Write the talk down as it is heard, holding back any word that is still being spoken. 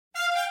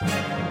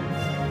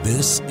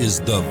This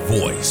is the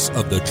voice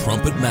of the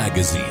Trumpet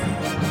Magazine.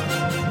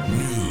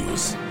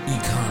 News,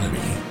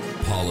 economy,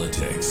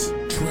 politics,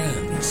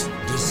 trends,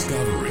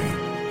 discovery,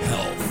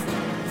 health,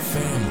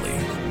 family,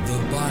 the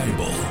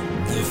Bible,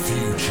 the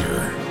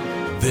future.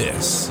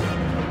 This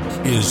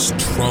is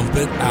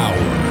Trumpet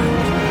Hour.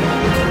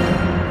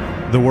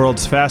 The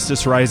world's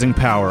fastest rising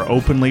power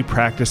openly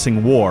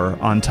practicing war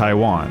on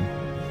Taiwan.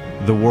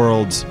 The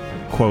world's,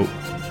 quote,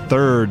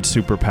 third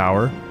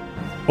superpower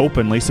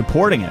openly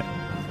supporting it.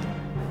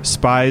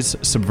 Spies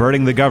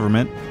subverting the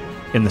government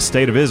in the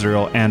state of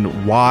Israel,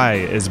 and why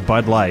is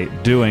Bud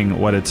Light doing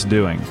what it's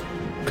doing?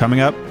 Coming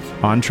up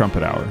on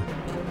Trumpet Hour.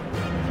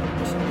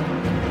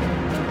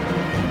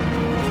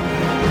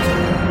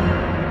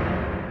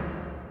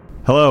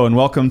 Hello and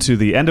welcome to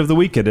the end of the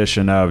week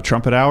edition of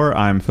Trumpet Hour.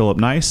 I'm Philip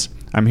Nice.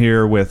 I'm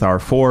here with our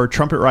four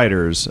trumpet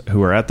writers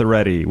who are at the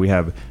ready. We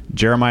have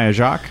Jeremiah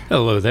Jacques.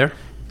 Hello there.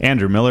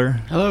 Andrew Miller.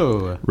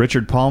 Hello.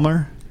 Richard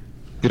Palmer.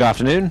 Good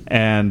afternoon.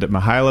 And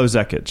Mihailo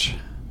Zekic.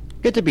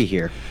 Good to be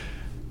here.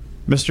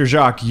 Mr.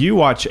 Jacques, you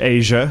watch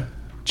Asia,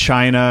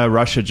 China,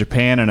 Russia,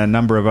 Japan, and a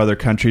number of other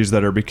countries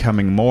that are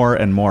becoming more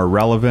and more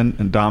relevant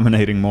and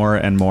dominating more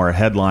and more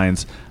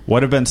headlines.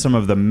 What have been some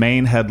of the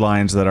main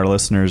headlines that our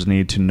listeners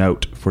need to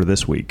note for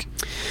this week?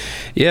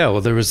 Yeah,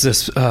 well, there was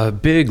this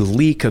big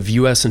leak of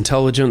U.S.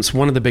 intelligence.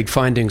 One of the big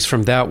findings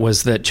from that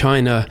was that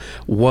China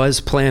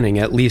was planning,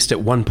 at least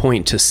at one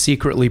point, to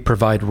secretly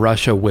provide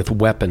Russia with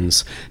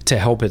weapons to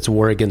help its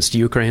war against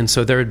Ukraine.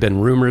 So there had been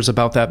rumors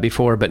about that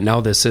before, but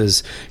now this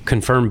is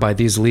confirmed by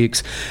these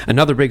leaks.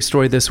 Another big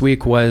story this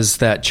week was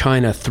that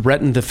China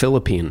threatened the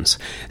Philippines,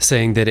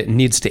 saying that it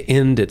needs to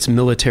end its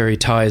military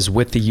ties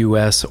with the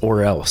U.S.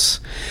 or else.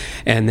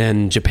 And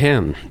then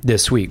Japan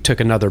this week took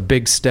another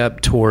big step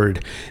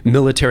toward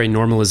military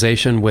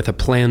normalization with a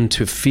plan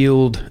to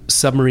field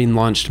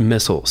submarine-launched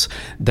missiles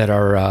that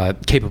are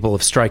capable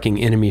of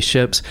striking enemy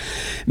ships.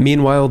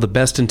 Meanwhile, the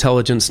best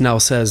intelligence now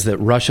says that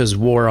Russia's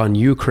war on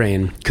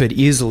Ukraine could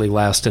easily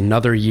last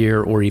another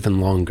year or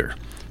even longer.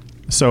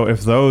 So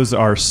if those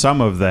are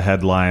some of the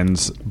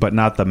headlines, but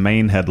not the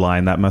main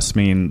headline, that must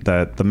mean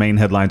that the main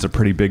headline's a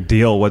pretty big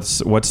deal.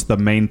 What's the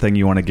main thing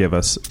you want to give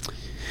us?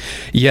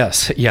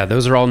 Yes,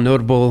 those are all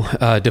notable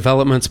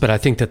developments, but I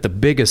think that the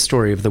biggest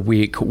story of the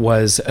week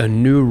was a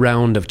new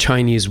round of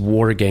Chinese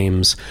war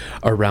games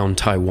around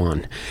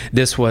Taiwan.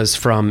 This was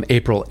from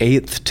April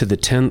 8th to the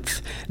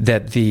 10th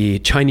that the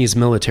Chinese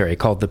military,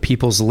 called the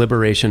People's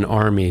Liberation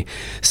Army,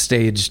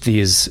 staged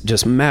these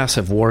just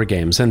massive war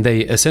games, and they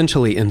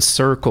essentially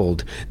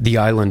encircled the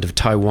island of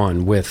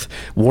Taiwan with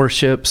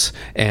warships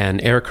and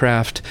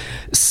aircraft,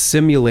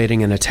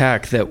 simulating an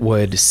attack that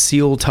would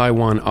seal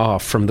Taiwan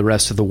off from the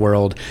rest of the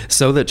world,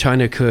 so that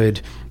China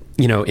could,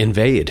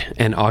 invade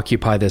and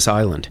occupy this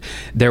island.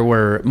 There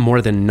were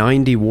more than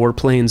 90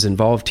 warplanes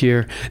involved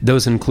here.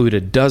 Those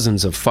included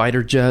dozens of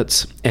fighter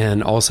jets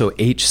and also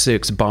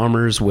H-6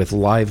 bombers with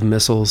live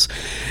missiles.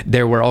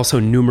 There were also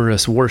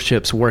numerous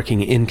warships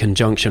working in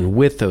conjunction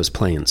with those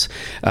planes,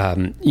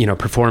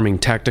 performing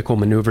tactical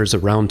maneuvers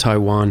around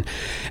Taiwan.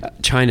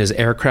 China's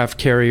aircraft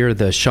carrier,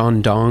 the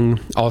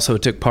Shandong, also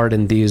took part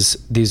in these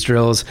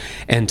drills,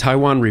 and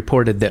Taiwan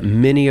reported that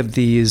many of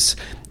these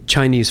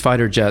Chinese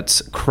fighter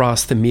jets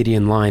crossed the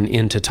median line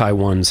into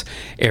Taiwan's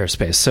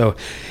airspace. So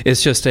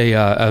it's just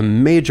a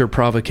major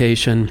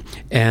provocation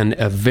and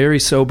a very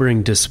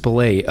sobering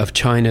display of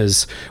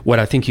China's, what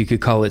I think you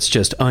could call its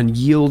just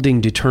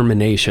unyielding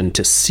determination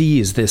to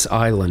seize this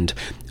island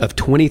of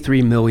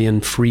 23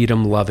 million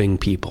freedom-loving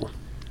people.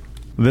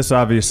 This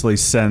obviously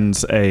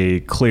sends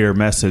a clear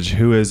message.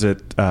 Who is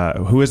it?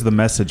 Who is the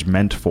message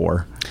meant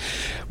for?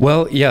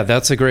 Well, yeah,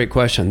 that's a great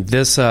question.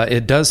 This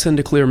it does send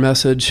a clear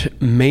message,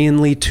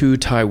 mainly to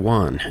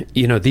Taiwan.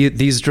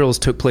 These drills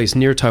took place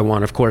near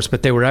Taiwan, of course,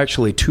 but they were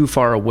actually too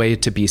far away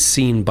to be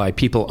seen by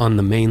people on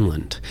the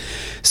mainland.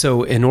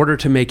 So, in order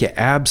to make it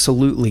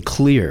absolutely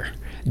clear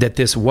that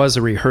this was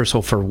a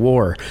rehearsal for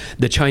war,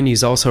 the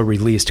Chinese also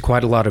released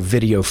quite a lot of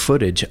video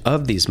footage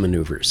of these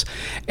maneuvers.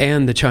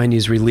 And the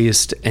Chinese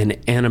released an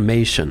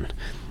animation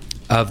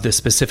of the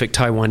specific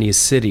Taiwanese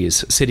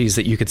cities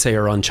that you could say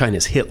are on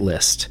China's hit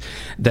list,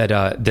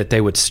 that they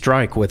would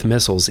strike with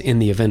missiles in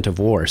the event of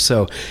war.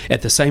 So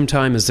at the same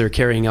time as they're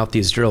carrying out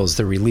these drills,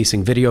 they're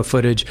releasing video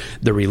footage,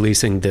 they're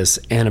releasing this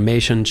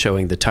animation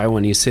showing the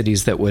Taiwanese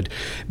cities that would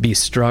be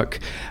struck.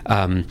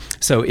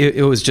 So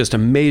it was just a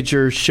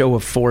major show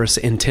of force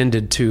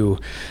intended to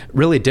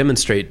really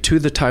demonstrate to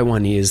the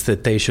Taiwanese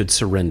that they should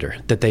surrender,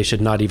 that they should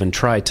not even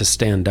try to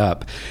stand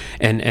up.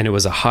 And it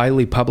was a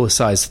highly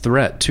publicized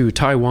threat to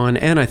Taiwan,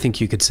 and I think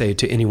you could say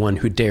to anyone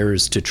who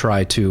dares to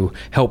try to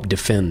help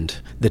defend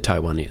the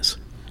Taiwanese.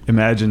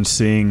 Imagine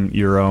seeing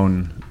your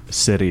own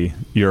city,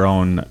 your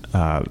own,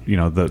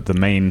 the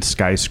main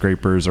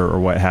skyscrapers or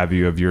what have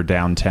you of your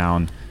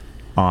downtown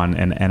on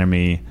an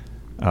enemy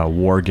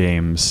war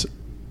games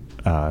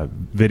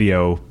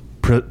video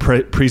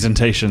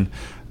presentation.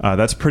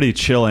 That's pretty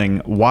chilling.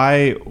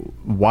 Why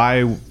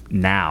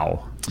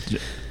now?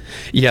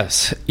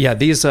 Yes. Yeah,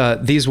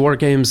 these war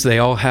games, they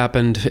all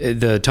happened.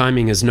 The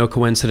timing is no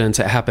coincidence.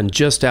 It happened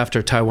just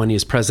after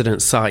Taiwanese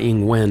President Tsai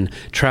Ing-wen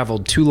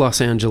traveled to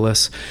Los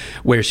Angeles,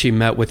 where she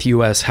met with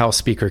U.S. House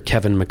Speaker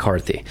Kevin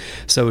McCarthy.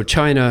 So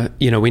China,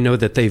 we know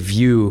that they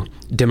view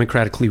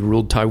democratically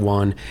ruled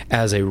Taiwan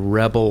as a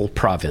rebel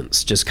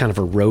province, just kind of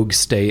a rogue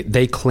state.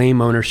 They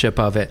claim ownership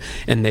of it,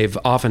 and they've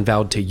often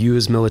vowed to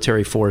use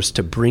military force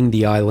to bring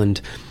the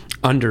island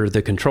under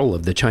the control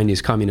of the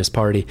Chinese Communist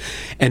Party.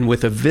 And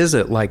with a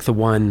visit like the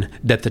one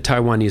that the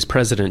Taiwanese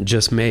president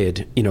just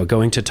made,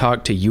 going to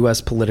talk to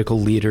U.S. political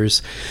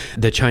leaders,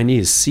 the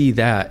Chinese see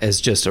that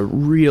as just a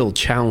real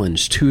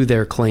challenge to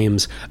their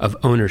claims of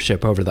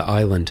ownership over the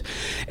island.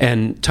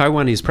 And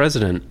Taiwanese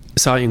President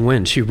Tsai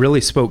Ing-wen, she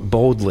really spoke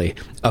boldly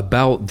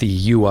about the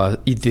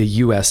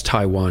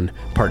U.S.-Taiwan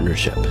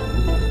partnership.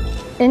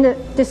 In the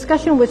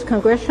discussion with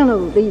congressional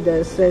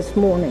leaders this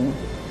morning,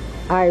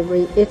 I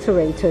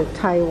reiterated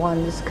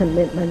Taiwan's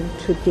commitment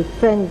to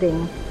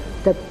defending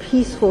the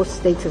peaceful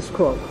status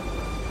quo,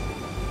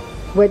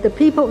 where the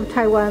people of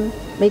Taiwan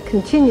may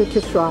continue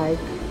to thrive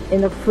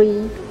in a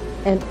free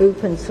and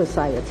open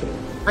society.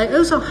 I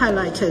also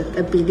highlighted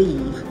a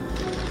belief,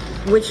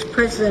 which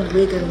President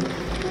Reagan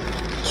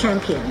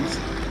champions,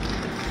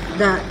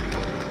 that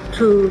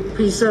to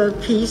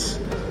preserve peace,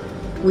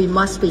 we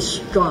must be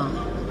strong.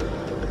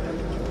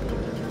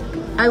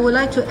 I would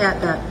like to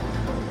add that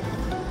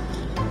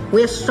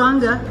we are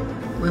stronger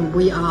when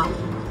we are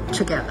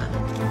together.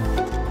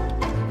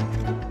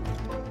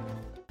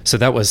 So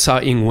that was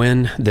Tsai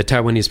Ing-wen, the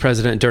Taiwanese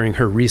president, during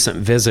her recent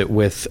visit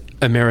with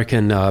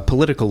American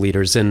political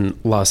leaders in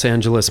Los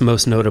Angeles,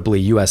 most notably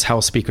U.S.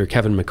 House Speaker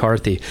Kevin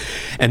McCarthy.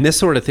 And this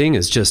sort of thing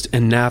is just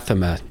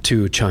anathema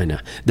to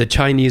China. The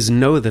Chinese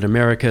know that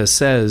America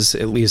says,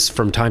 at least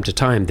from time to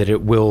time, that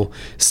it will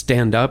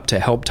stand up to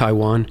help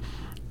Taiwan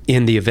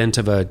in the event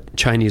of a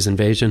Chinese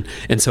invasion.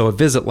 And so a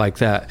visit like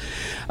that,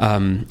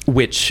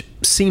 which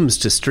seems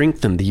to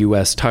strengthen the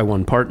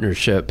U.S.-Taiwan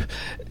partnership,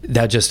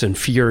 that just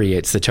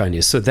infuriates the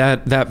Chinese. So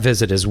that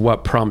visit is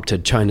what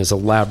prompted China's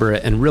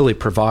elaborate and really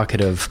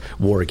provocative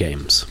war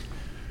games.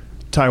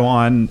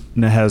 Taiwan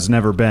has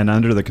never been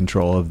under the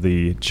control of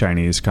the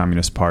Chinese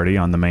Communist Party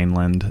on the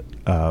mainland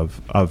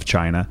of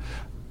China.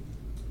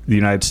 The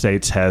United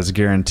States has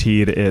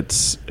guaranteed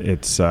its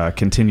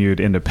continued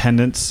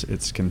independence,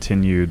 its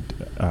continued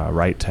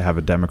right to have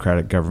a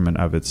democratic government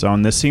of its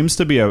own. This seems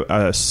to be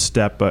a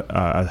step,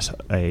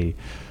 a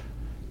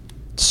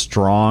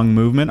strong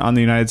movement on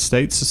the United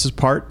States. This is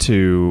part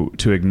to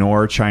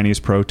ignore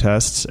Chinese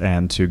protests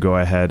and to go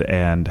ahead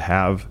and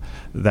have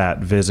that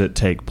visit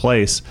take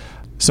place.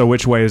 So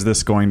which way is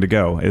this going to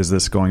go? Is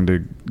this going to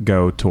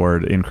go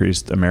toward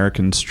increased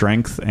American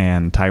strength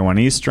and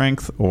Taiwanese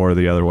strength, or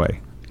the other way?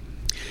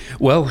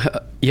 Well,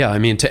 yeah,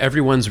 to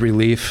everyone's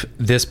relief,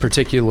 this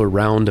particular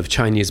round of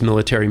Chinese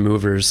military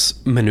maneuvers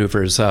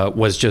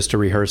was just a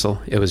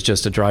rehearsal. It was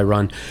just a dry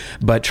run.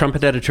 But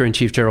Trumpet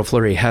Editor-in-Chief Gerald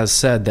Fleury has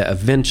said that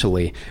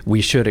eventually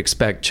we should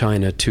expect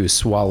China to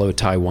swallow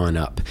Taiwan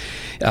up.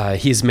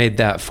 He's made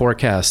that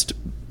forecast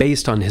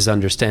based on his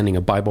understanding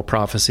of Bible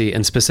prophecy,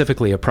 and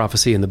specifically a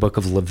prophecy in the book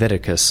of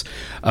Leviticus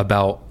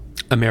about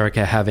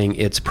America having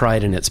its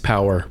pride and its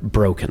power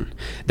broken.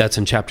 That's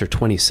in chapter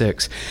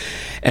 26.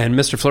 And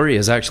Mr. Fleury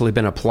has actually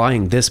been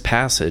applying this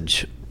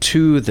passage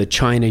to the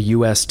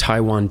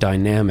China-U.S.-Taiwan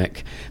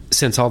dynamic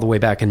since all the way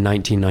back in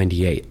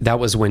 1998. That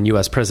was when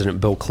U.S. President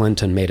Bill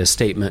Clinton made a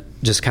statement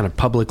just kind of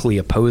publicly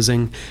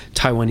opposing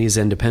Taiwanese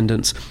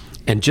independence.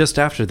 And just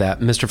after that,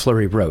 Mr.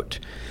 Fleury wrote,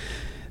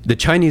 "The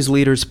Chinese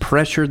leaders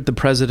pressured the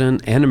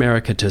president and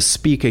America to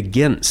speak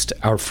against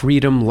our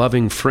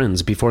freedom-loving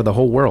friends before the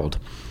whole world.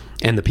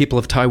 And the people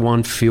of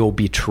Taiwan feel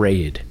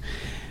betrayed."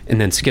 And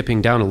then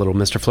skipping down a little,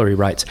 Mr. Fleury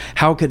writes,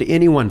 "How could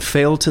anyone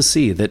fail to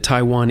see that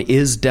Taiwan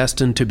is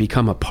destined to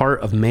become a part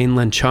of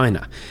mainland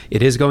China?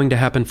 It is going to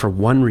happen for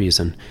one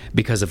reason,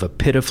 because of a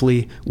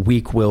pitifully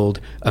weak-willed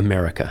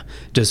America.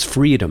 Does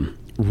freedom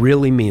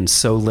really mean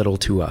so little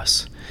to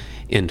us?"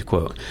 End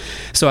quote.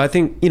 So I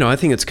think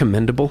it's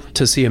commendable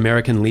to see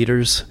American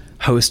leaders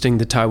hosting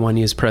the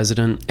Taiwanese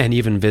president and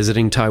even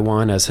visiting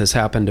Taiwan, as has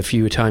happened a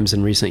few times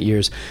in recent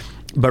years.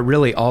 But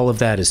really, all of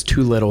that is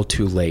too little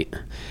too late.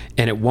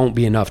 And it won't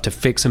be enough to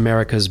fix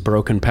America's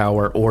broken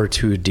power or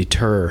to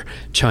deter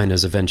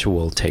China's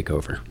eventual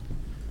takeover.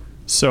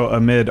 So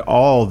amid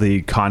all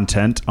the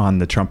content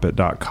on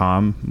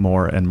thetrumpet.com,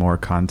 more and more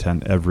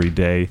content every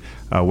day,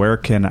 where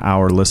can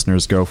our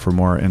listeners go for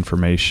more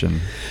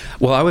information?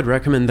 Well, I would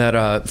recommend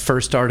that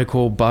first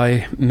article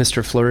by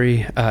Mr.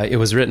 Fleury. It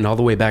was written all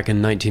the way back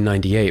in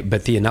 1998,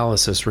 but the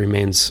analysis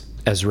remains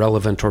as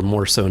relevant or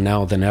more so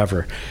now than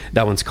ever.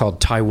 That one's called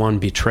Taiwan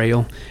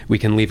Betrayal. We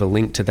can leave a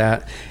link to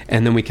that.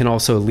 And then we can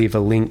also leave a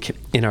link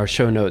in our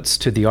show notes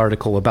to the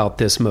article about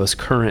this most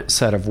current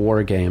set of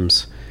war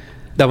games.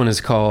 That one is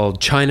called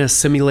China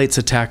Simulates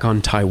Attack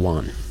on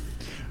Taiwan.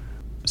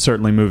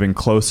 Certainly moving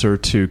closer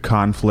to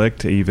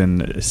conflict,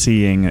 even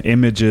seeing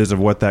images of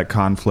what that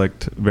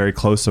conflict, very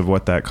close of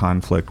what that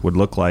conflict would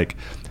look like.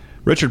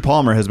 Richard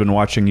Palmer has been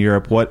watching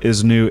Europe. What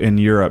is new in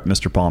Europe,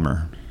 Mr.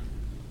 Palmer?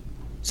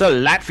 So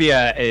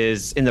Latvia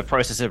is in the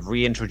process of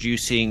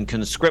reintroducing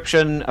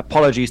conscription.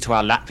 Apologies to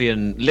our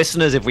Latvian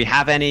listeners if we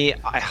have any.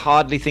 I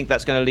hardly think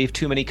that's going to leave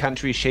too many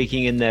countries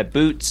shaking in their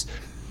boots.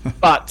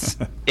 But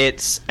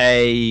it's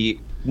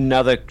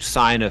another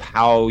sign of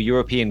how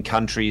European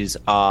countries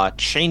are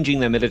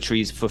changing their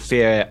militaries for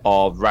fear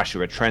of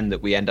Russia, a trend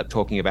that we end up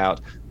talking about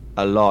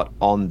a lot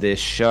on this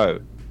show.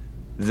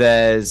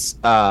 There's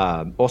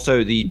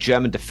also the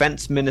German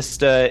defense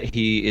minister.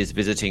 He is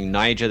visiting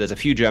Niger. There's a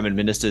few German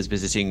ministers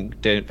visiting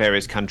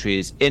various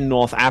countries in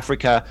North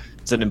Africa.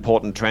 It's an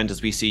important trend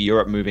as we see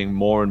Europe moving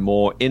more and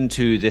more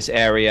into this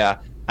area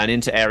and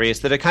into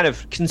areas that are kind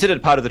of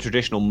considered part of the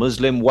traditional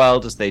Muslim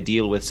world as they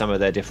deal with some of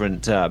their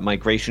different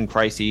migration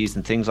crises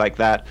and things like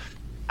that.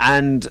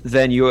 And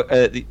then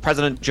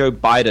President Joe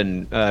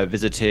Biden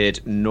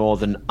visited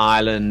Northern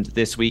Ireland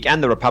this week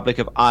and the Republic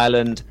of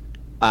Ireland.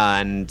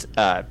 And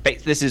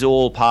this is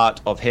all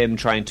part of him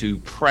trying to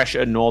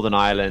pressure Northern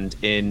Ireland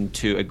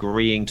into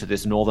agreeing to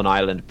this Northern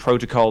Ireland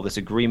Protocol, this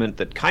agreement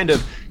that kind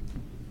of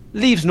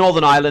leaves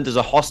Northern Ireland as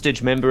a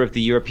hostage member of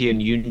the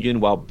European Union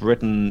while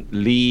Britain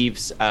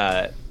leaves.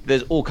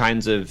 There's all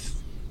kinds of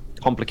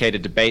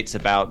complicated debates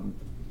about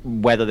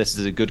whether this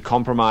is a good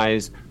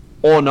compromise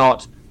or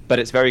not, but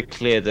it's very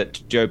clear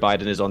that Joe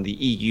Biden is on the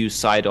EU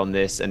side on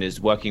this and is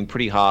working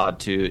pretty hard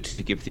to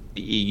give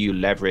the EU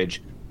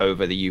leverage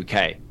over the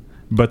UK.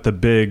 But the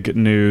big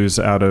news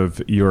out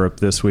of Europe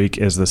this week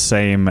is the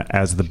same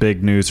as the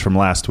big news from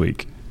last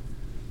week.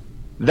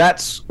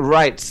 That's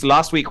right.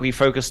 Last week we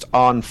focused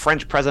on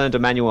French President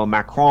Emmanuel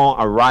Macron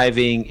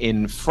arriving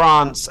in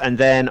France, and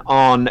then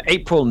on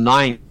April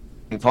 9th,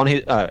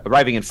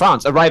 arriving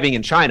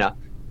in China.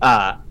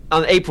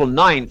 On April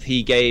 9th,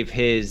 he gave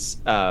his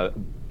kind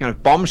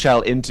of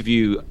bombshell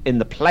interview in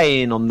the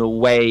plane on the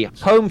way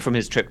home from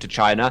his trip to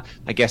China.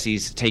 I guess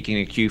he's taking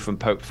a cue from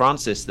Pope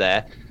Francis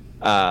there.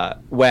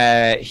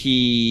 Where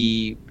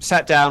he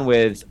sat down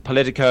with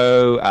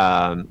Politico,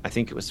 I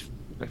think it was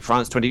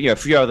France 20, a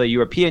few other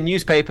European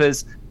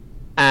newspapers,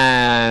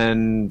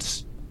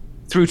 and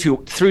threw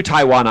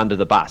Taiwan under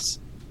the bus.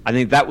 I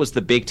think that was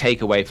the big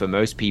takeaway for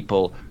most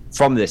people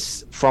from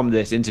this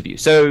interview.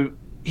 So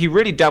he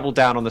really doubled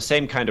down on the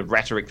same kind of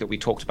rhetoric that we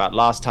talked about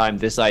last time,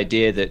 this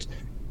idea that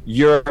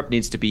Europe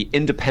needs to be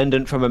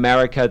independent from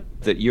America,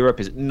 that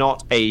Europe is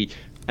not an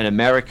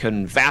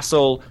American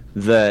vassal,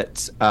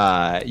 that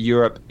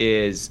Europe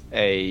is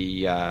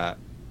has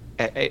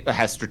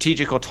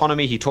strategic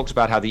autonomy. He talked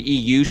about how the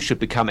EU should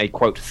become a,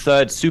 quote,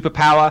 third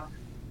superpower.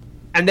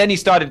 And then he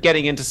started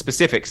getting into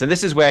specifics. And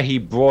this is where he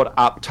brought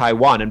up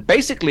Taiwan and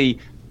basically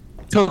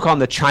took on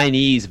the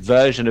Chinese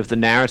version of the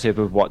narrative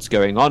of what's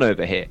going on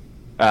over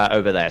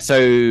there.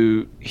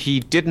 So he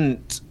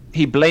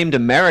blamed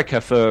America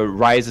for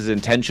rises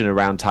in tension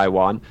around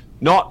Taiwan,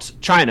 not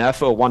China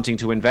for wanting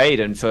to invade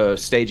and for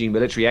staging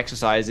military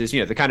exercises,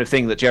 the kind of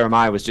thing that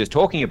Jeremiah was just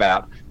talking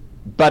about.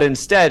 But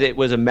instead, it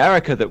was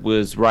America that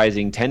was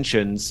rising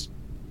tensions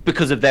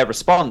because of their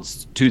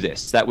response to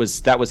this. That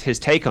was his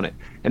take on it.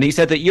 And he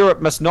said that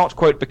Europe must not,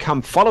 quote,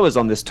 become followers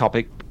on this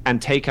topic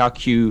and take our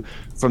cue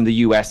from the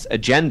US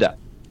agenda.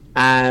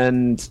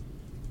 And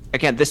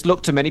again, this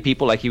looked to many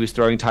people like he was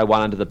throwing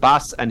Taiwan under the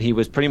bus, and he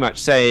was pretty much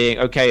saying,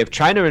 okay, if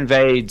China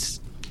invades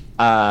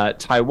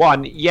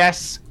Taiwan,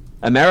 yes,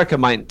 America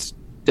might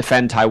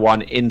defend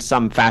Taiwan in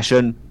some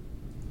fashion,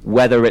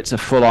 whether it's a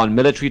full-on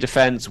military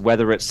defense,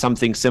 whether it's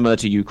something similar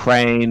to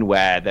Ukraine,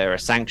 where there are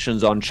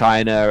sanctions on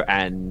China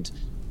and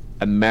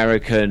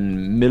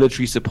American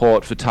military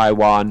support for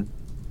Taiwan.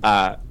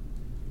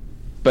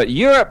 But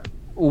Europe,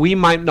 we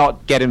might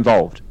not get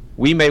involved.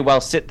 We may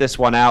well sit this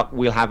one out.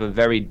 We'll have a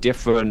very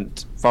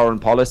different foreign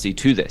policy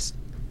to this.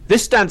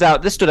 This stood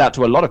out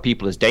to a lot of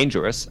people as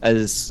dangerous,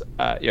 as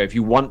if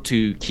you want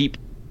to keep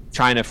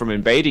China from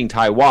invading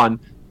Taiwan,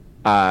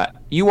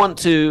 you want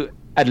to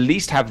at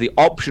least have the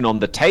option on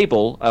the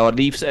table, or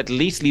at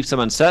least leave some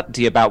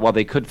uncertainty about, well,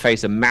 they could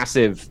face a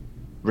massive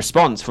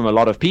response from a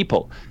lot of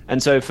people.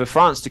 And so for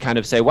France to kind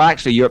of say, well,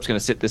 actually, Europe's going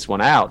to sit this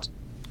one out,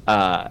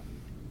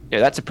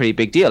 that's a pretty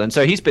big deal. And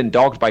so he's been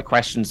dogged by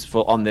questions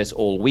on this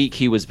all week.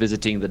 He was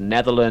visiting the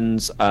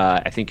Netherlands,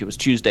 I think it was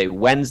Tuesday,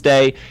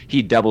 Wednesday.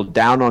 He doubled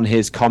down on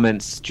his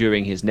comments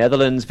during his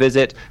Netherlands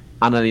visit.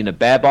 Annalena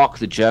Baerbock,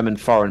 the German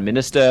foreign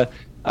minister,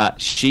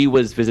 she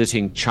was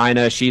visiting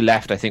China. She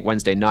left, I think,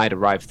 Wednesday night,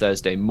 arrived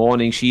Thursday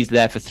morning. She's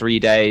there for 3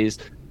 days.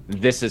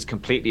 This has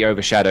completely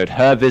overshadowed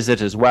her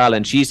visit as well.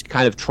 And she's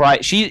kind of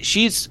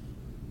she's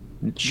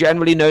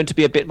generally known to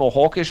be a bit more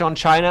hawkish on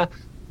China.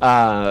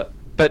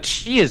 But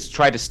she has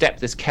tried to step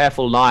this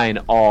careful line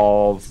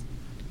of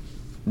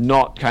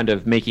not kind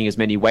of making as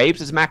many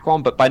waves as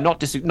Macron, but by not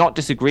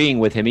disagreeing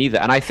with him either.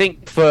 And I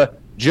think for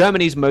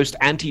Germany's most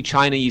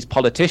anti-Chinese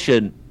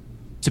politician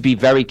to be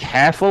very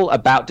careful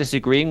about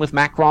disagreeing with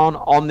Macron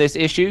on this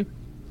issue,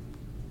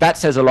 that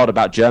says a lot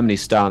about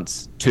Germany's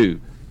stance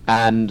too,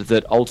 and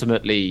that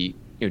ultimately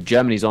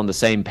Germany's on the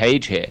same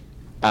page here.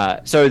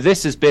 So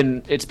it's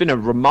been a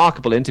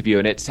remarkable interview,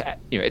 and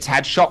it's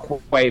had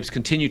shock waves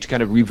continue to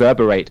kind of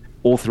reverberate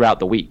all throughout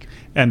the week.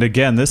 And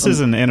again, this is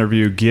an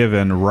interview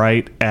given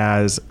right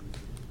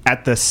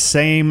at the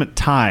same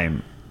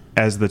time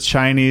as the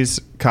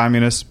Chinese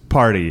Communist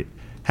Party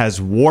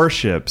has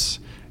warships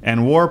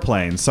and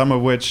warplanes, some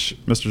of which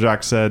Mr.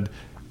 Jacques said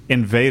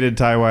invaded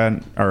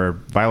Taiwan or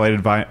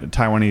violated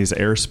Taiwanese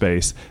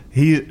airspace.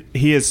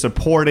 He is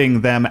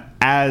supporting them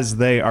as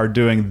they are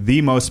doing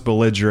the most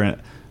belligerent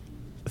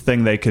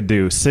thing they could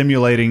do,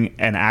 simulating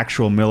an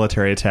actual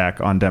military attack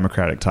on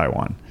democratic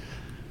Taiwan.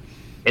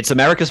 It's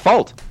America's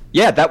fault.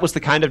 Yeah, that was the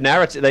kind of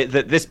narrative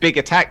that this big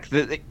attack.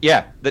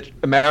 That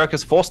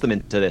America's forced them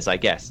into this, I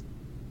guess.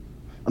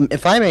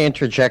 If I may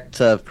interject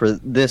for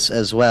this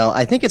as well,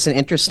 I think it's an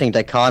interesting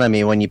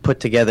dichotomy when you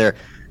put together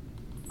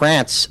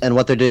France and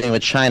what they're doing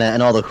with China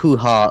and all the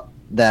hoo-ha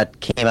that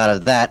came out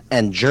of that,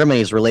 and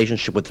Germany's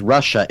relationship with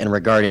Russia in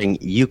regarding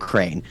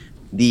Ukraine.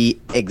 The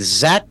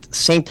exact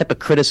same type of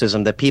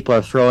criticism that people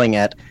are throwing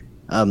at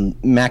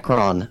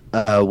Macron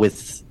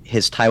with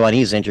his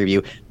Taiwanese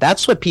interview,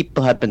 that's what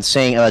people have been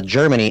saying about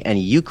Germany and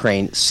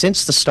Ukraine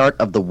since the start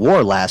of the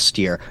war last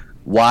year.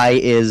 Why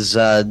is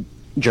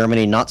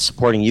Germany not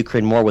supporting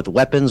Ukraine more with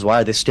weapons?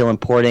 Why are they still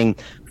importing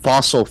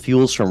fossil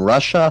fuels from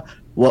Russia?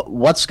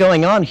 What's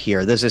going on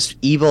here? There's this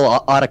evil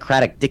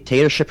autocratic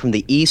dictatorship from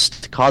the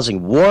East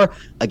causing war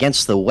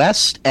against the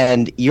West,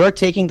 and you're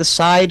taking the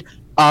side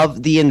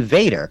of the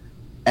invader.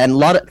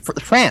 And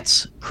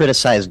France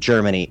criticized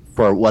Germany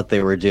for what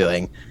they were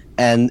doing.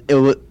 And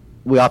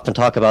we often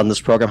talk about in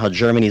this program how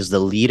Germany is the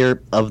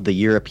leader of the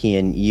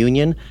European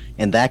Union.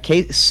 In that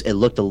case, it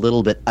looked a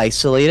little bit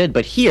isolated.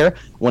 But here,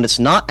 when it's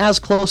not as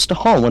close to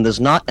home, when there's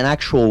not an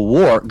actual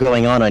war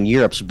going on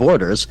Europe's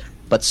borders,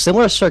 but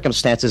similar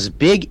circumstances,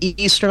 big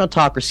Eastern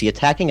autocracy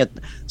attacking a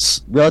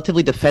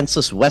relatively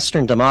defenseless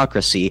Western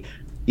democracy,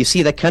 you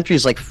see that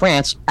countries like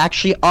France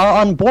actually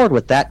are on board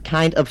with that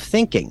kind of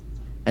thinking.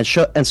 And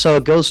so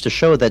it goes to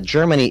show that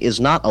Germany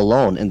is not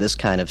alone in this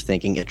kind of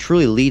thinking. It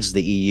truly leads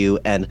the EU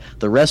and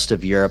the rest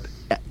of Europe,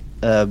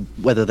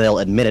 whether they'll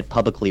admit it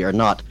publicly or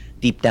not,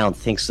 deep down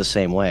thinks the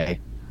same way.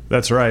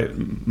 That's right,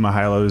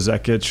 Mihailo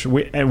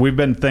Zekic. We've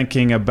been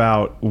thinking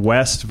about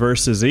West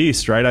versus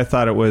East, right? I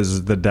thought it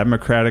was the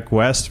democratic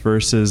West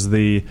versus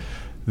the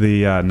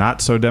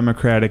not so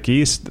democratic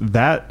East.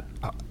 That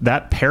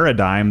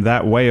paradigm,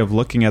 that way of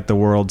looking at the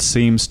world,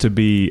 seems to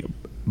be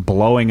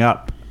blowing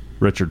up,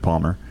 Richard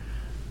Palmer.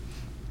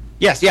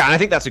 Yes, yeah, and I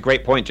think that's a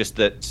great point, just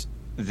that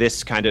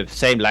this kind of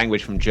same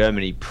language from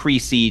Germany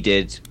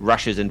preceded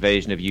Russia's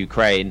invasion of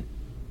Ukraine.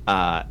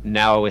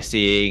 Now we're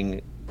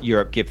seeing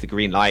Europe give the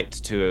green light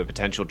to a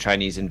potential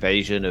Chinese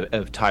invasion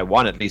of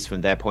Taiwan, at least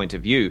from their point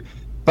of view.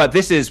 But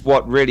this is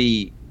what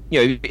really,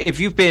 if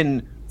you've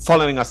been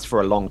following us for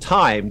a long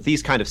time,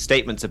 these kind of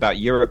statements about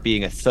Europe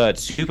being a third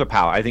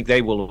superpower, I think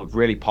they will have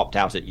really popped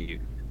out at you.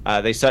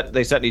 They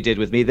certainly did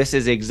with me. This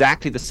is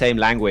exactly the same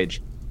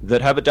language that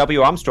Herbert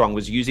W. Armstrong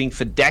was using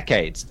for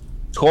decades,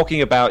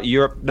 talking about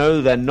Europe. No,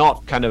 they're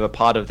not kind of a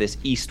part of this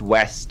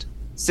East-West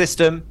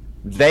system.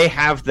 They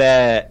have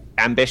their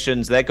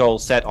ambitions, their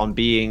goals set on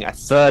being a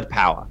third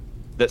power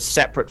that's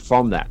separate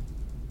from that.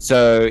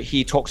 So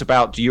he talks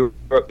about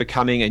Europe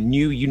becoming a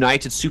new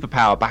united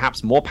superpower,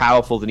 perhaps more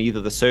powerful than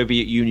either the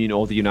Soviet Union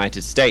or the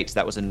United States.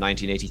 That was in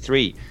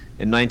 1983.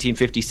 In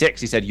 1956,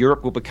 he said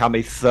Europe will become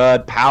a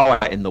third power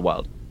in the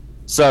world.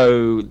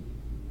 So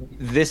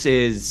this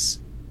is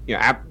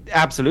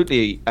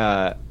absolutely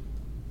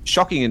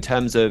shocking in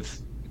terms of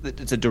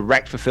it's a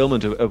direct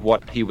fulfillment of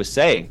what he was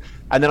saying.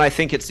 And then I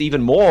think it's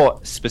even more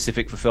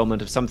specific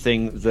fulfillment of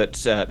something that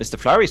Mr.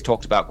 Fleury's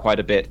talked about quite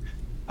a bit,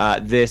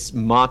 this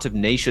Mart of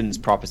Nations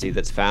prophecy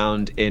that's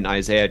found in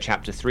Isaiah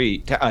chapter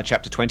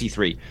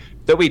 23,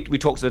 that we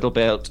talked a little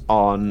bit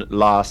on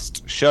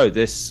last show.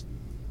 This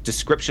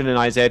description in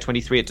Isaiah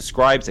 23, it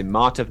describes a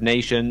Mart of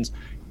Nations.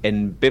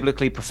 In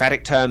biblically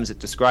prophetic terms, it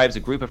describes a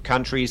group of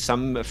countries,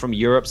 some are from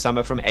Europe, some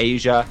are from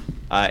Asia.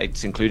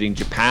 It's including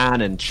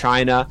Japan and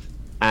China.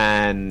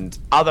 And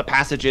other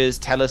passages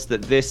tell us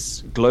that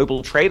this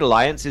global trade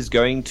alliance is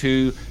going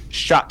to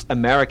shut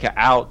America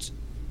out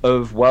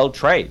of world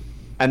trade.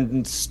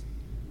 And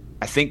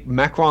I think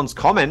Macron's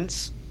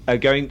comments are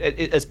going,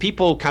 as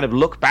people kind of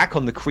look back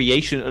on the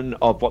creation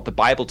of what the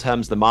Bible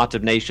terms the Mart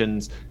of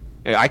Nations,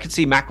 I could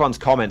see Macron's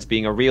comments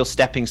being a real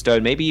stepping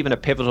stone, maybe even a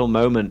pivotal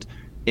moment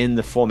in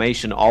the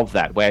formation of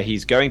that, where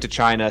he's going to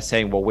China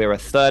saying, well, we're a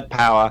third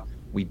power,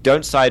 we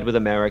don't side with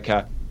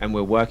America, and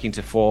we're working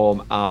to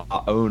form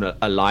our own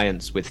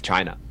alliance with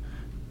China.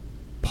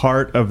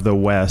 Part of the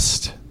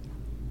West,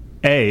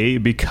 A,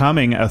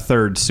 becoming a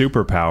third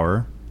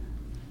superpower,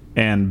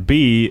 and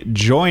B,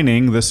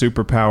 joining the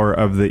superpower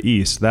of the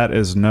East. That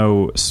is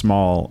no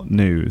small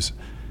news.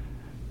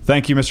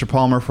 Thank you, Mr.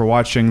 Palmer, for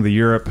watching the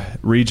Europe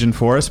region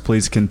for us.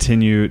 Please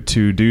continue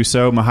to do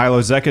so. Mihailo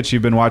Zekic,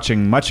 you've been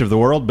watching much of the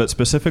world, but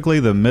specifically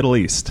the Middle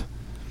East.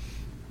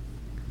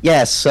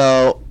 Yes,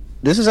 so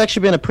this has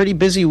actually been a pretty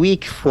busy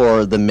week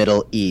for the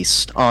Middle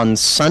East. On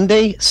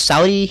Sunday,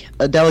 Saudi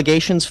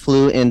delegations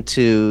flew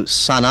into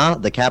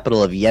Sana'a, the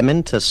capital of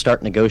Yemen, to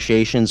start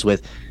negotiations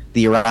with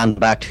the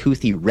Iran-backed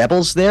Houthi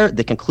rebels there.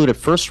 They concluded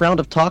first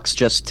round of talks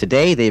just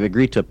today. They've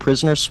agreed to a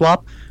prisoner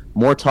swap.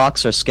 More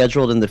talks are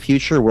scheduled in the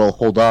future. We'll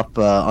hold off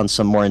on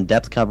some more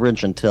in-depth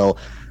coverage until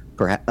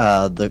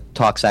the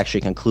talks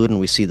actually conclude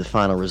and we see the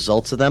final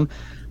results of them.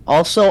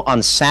 Also,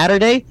 on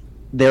Saturday,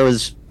 there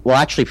was... Well,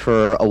 actually,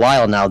 for a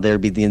while now, there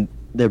have been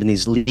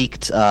these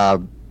leaked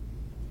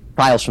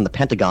files from the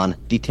Pentagon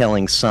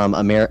detailing some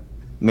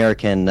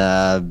American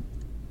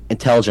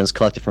intelligence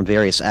collected from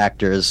various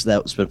actors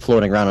that's been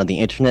floating around on the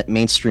internet.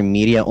 Mainstream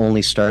media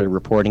only started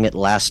reporting it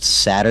last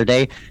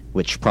Saturday,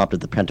 which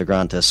prompted the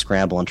Pentagon to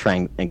scramble and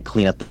try and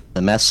clean up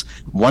the mess.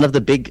 One of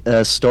the big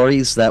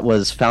stories that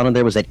was found in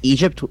there was that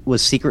Egypt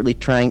was secretly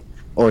trying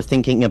or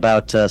thinking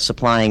about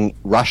supplying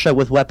Russia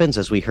with weapons,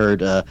 as we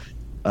heard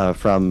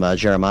from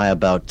Jeremiah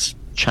about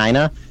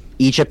China.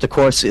 Egypt, of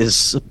course,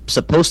 is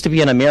supposed to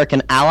be an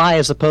American ally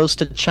as opposed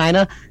to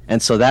China,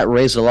 and so that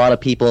raised a lot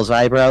of people's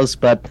eyebrows.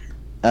 But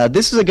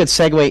this is a good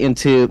segue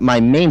into my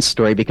main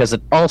story because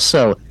it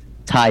also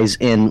ties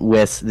in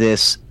with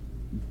this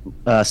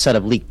set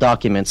of leaked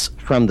documents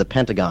from the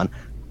Pentagon.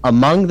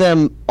 Among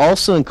them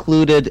also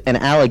included an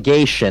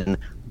allegation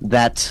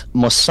that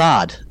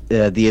Mossad,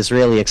 the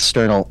Israeli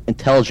External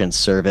Intelligence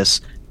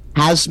Service,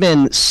 has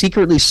been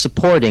secretly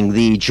supporting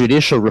the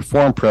judicial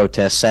reform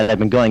protests that have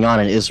been going on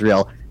in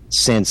Israel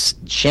since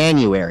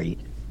January.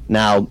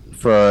 Now,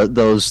 for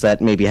those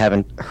that maybe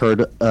haven't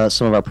heard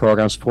some of our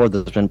programs before,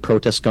 there's been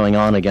protests going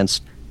on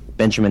against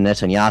Benjamin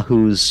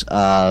Netanyahu's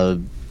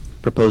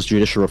proposed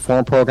judicial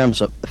reform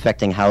programs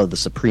affecting how the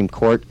Supreme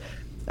Court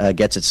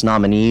gets its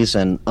nominees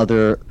and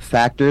other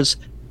factors.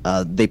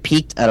 They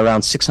peaked at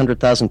around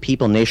 600,000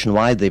 people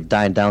nationwide. They've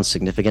died down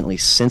significantly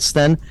since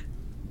then.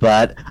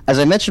 But as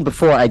I mentioned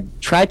before, I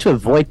tried to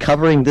avoid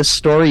covering this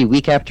story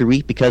week after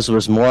week because there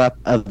was more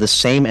of the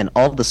same, and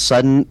all of a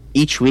sudden,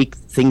 each week,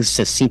 things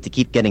just seem to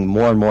keep getting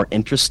more and more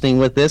interesting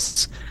with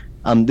this.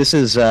 This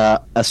is a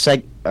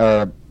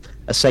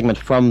segment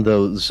from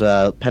those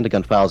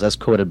Pentagon files as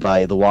quoted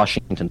by the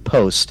Washington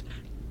Post.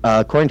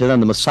 According to them,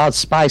 the Mossad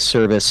spy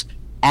service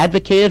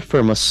advocated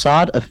for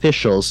Mossad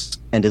officials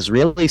and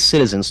Israeli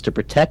citizens to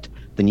protect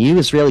the new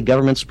Israeli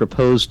government's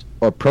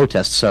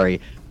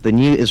the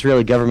new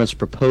Israeli government's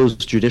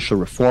proposed judicial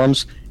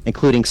reforms,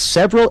 including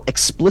several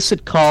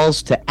explicit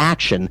calls to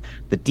action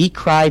that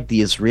decried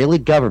the Israeli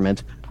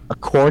government,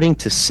 according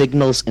to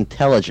Signal's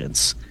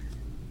intelligence.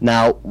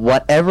 Now,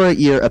 whatever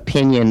your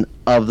opinion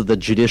of the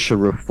judicial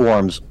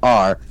reforms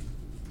are,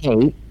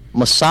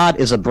 Mossad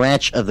is a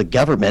branch of the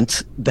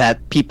government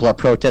that people are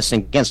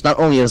protesting against. Not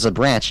only as a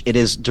branch, it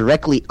is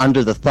directly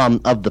under the thumb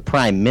of the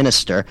prime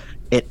minister.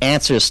 It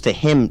answers to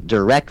him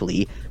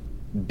directly.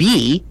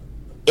 B,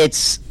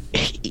 it's...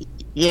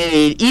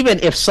 even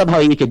if somehow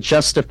you could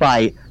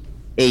justify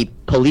a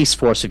police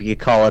force, if you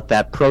could call it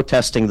that,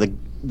 protesting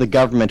the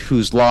government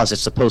whose laws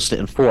it's supposed to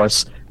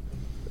enforce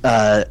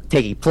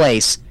taking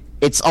place,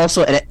 it's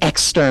also an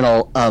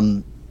external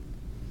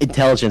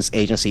intelligence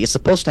agency. It's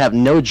supposed to have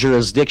no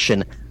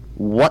jurisdiction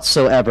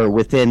whatsoever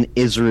within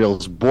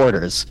Israel's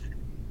borders.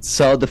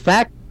 So the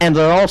fact, and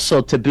they're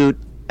also, to boot,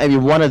 I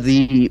mean, one of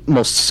the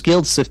most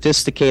skilled,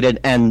 sophisticated,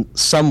 and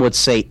some would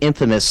say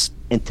infamous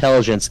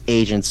intelligence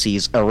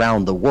agencies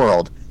around the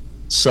world.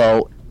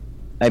 So,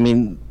 I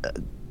mean,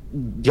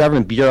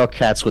 government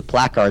bureaucrats with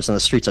placards on the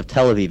streets of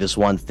Tel Aviv is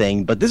one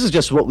thing, but this is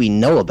just what we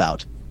know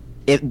about.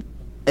 And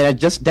it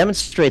just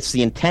demonstrates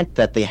the intent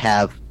that they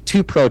have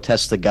to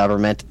protest the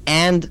government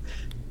and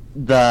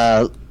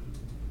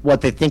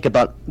what they think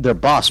about their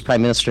boss,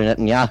 Prime Minister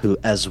Netanyahu,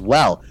 as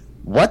well.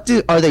 What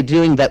are they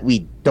doing that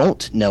we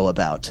don't know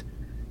about?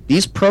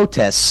 These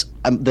protests,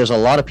 there's a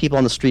lot of people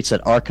on the streets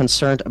that are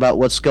concerned about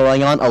what's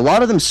going on. A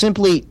lot of them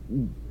simply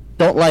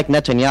don't like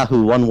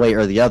Netanyahu one way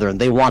or the other, and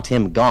they want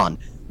him gone.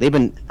 They've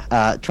been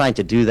trying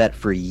to do that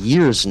for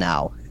years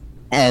now.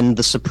 And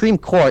the Supreme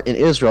Court in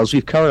Israel, as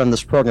we've covered on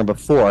this program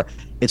before,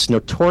 it's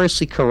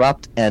notoriously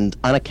corrupt and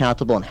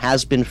unaccountable and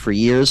has been for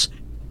years.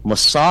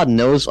 Mossad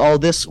knows all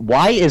this.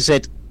 Why is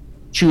it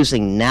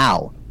choosing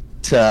now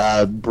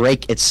to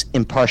break its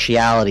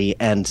impartiality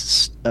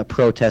and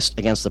protest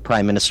against the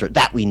prime minister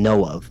that we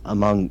know of,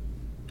 among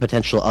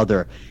potential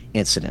other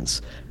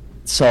incidents?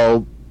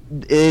 So,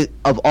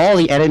 of all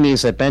the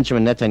enemies that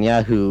Benjamin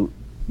Netanyahu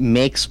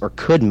makes or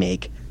could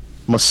make,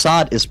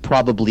 Mossad is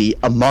probably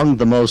among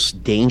the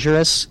most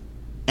dangerous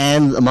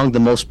and among the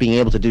most being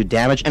able to do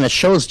damage, and it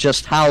shows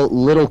just how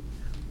little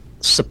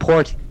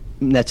support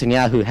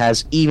Netanyahu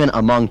has even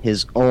among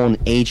his own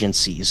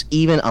agencies,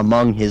 even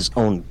among his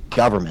own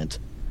government.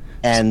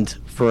 And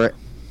for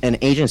an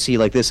agency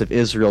like this of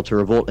Israel to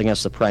revolt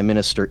against the prime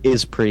minister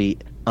is pretty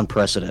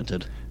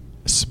unprecedented.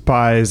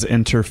 Spies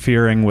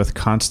interfering with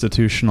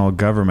constitutional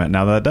government.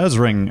 Now, that does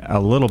ring a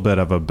little bit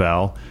of a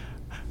bell.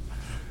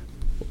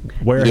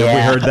 Where have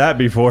we heard that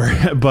before?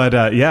 But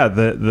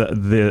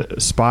the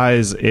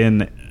spies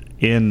in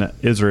in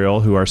Israel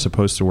who are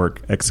supposed to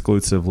work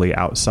exclusively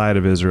outside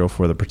of Israel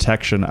for the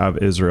protection of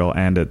Israel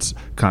and its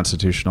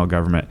constitutional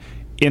government,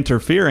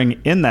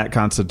 interfering in that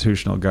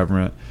constitutional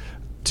government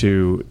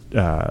to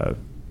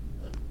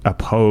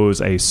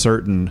oppose a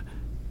certain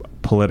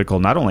political,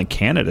 not only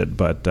candidate,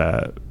 but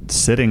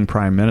sitting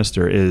prime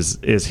minister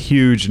is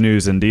huge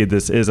news indeed.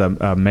 This is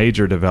a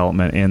major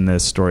development in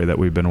this story that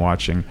we've been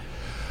watching.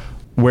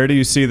 Where do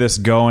you see this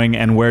going,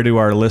 and where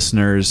can our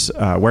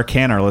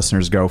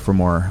listeners go for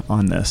more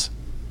on this?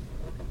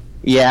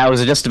 Yeah, I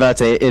was just about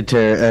to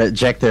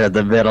interject there at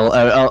the middle.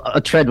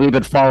 A trend we've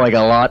been following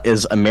a lot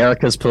is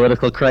America's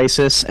political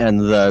crisis and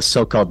the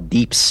so-called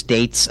deep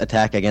state's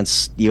attack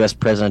against U.S.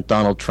 President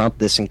Donald Trump.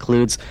 This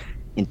includes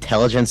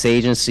intelligence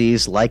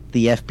agencies like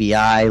the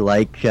FBI,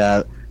 like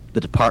the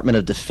Department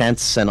of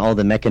Defense and all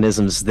the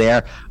mechanisms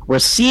there. We're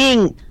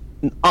seeing,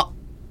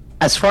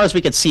 as far as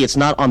we can see, it's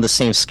not on the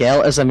same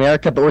scale as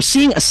America, but we're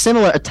seeing a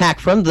similar attack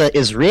from the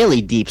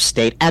Israeli deep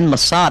state, and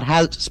Mossad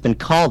has been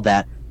called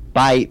that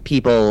by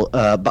people,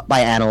 by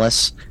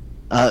analysts,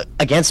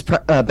 against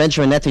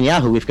Benjamin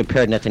Netanyahu. We've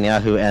compared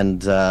Netanyahu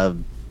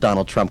and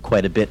Donald Trump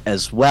quite a bit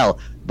as well.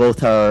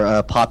 Both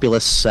are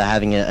populists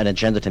having an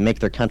agenda to make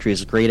their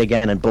countries great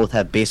again, and both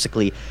have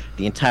basically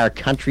the entire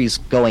countries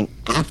going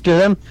after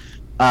them.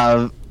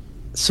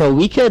 So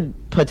we could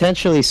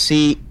potentially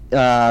see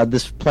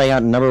this play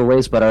out in a number of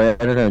ways, but our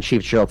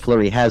editor-in-chief, Gerald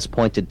Fleury, has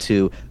pointed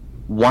to,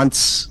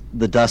 once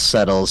the dust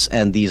settles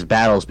and these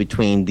battles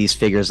between these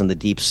figures and the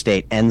deep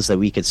state ends, that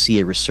we could see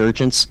a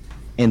resurgence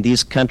in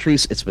these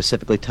countries.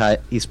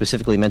 He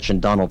specifically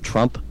mentioned Donald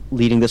Trump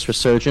leading this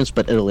resurgence,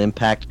 but it'll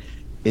impact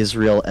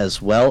Israel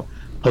as well.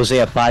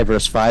 Hosea 5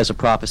 verse 5 is a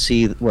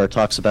prophecy where it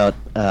talks about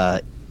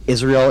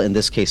Israel, in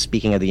this case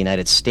speaking of the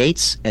United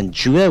States, and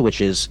Judah, which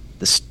is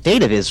the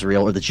state of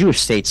Israel, or the Jewish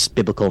state's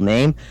biblical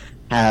name,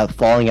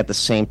 falling at the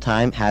same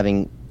time,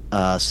 having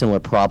similar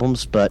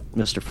problems. But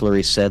Mr.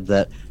 Fleury said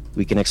that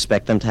we can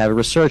expect them to have a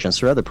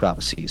resurgence or other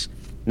prophecies.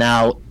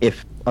 Now,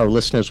 if our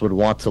listeners would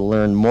want to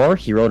learn more,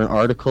 he wrote an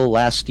article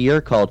last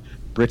year called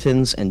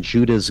Britain's and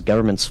Judah's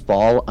Government's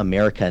Fall,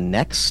 America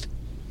Next.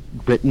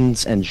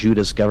 Britain's and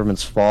Judah's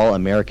Government's Fall,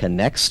 America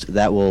Next.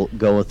 That will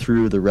go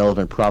through the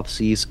relevant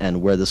prophecies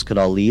and where this could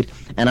all lead.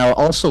 And I would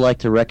also like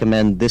to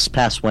recommend this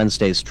past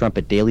Wednesday's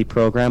Trumpet Daily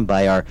program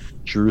by our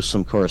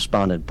Jerusalem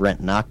correspondent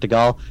Brent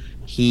Noctegal.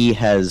 He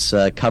has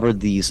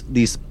covered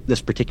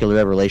this particular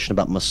revelation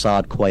about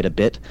Mossad quite a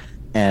bit,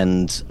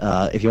 and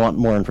if you want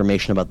more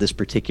information about this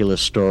particular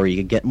story, you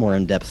can get more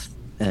in-depth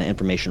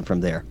information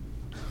from there.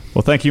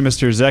 Well, thank you,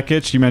 Mr.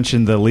 Zekic. You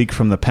mentioned the leak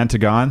from the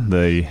Pentagon,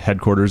 the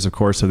headquarters, of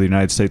course, of the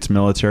United States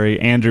military.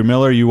 Andrew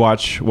Miller, you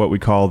watch what we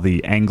call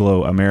the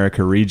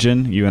Anglo-America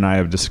region. You and I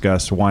have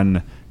discussed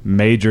one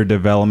major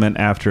development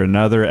after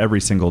another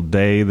every single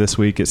day this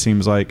week, it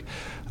seems like.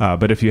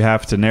 But if you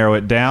have to narrow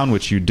it down,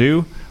 which you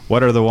do,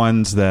 what are the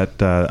ones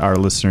that our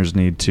listeners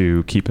need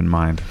to keep in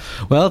mind?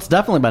 Well, it's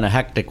definitely been a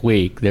hectic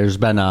week. There's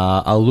been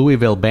a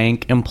Louisville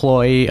bank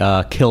employee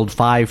killed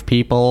 5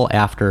 people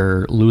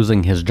after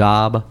losing his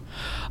job.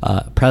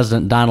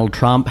 President Donald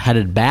Trump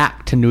headed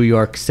back to New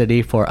York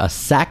City for a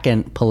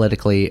second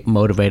politically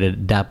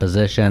motivated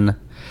deposition.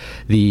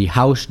 The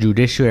House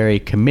Judiciary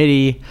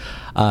Committee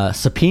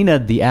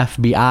subpoenaed the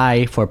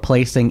FBI for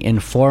placing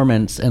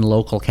informants in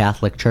local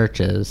Catholic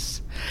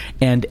churches.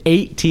 And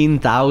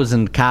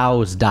 18,000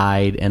 cows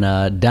died in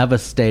a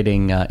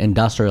devastating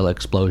industrial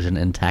explosion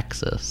in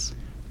Texas.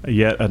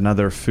 Yet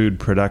another food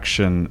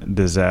production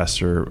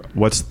disaster.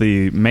 What's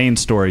the main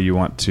story you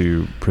want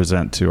to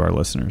present to our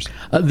listeners?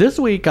 This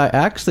week, I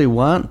actually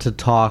want to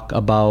talk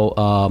about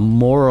a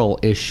moral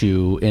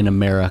issue in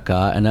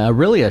America, and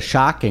really a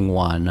shocking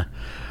one.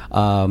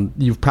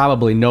 You've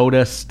probably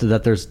noticed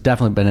that there's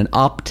definitely been an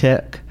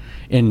uptick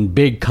in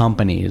big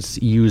companies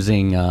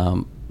using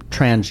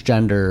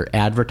transgender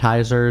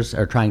advertisers,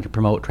 or trying to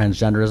promote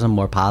transgenderism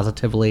more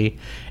positively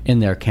in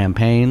their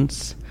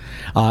campaigns.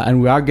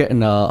 And we are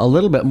getting a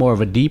little bit more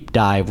of a deep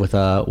dive with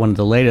one of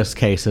the latest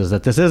cases,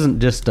 that this isn't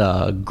just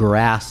a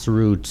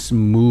grassroots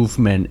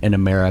movement in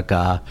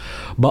America,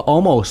 but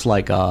almost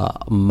like a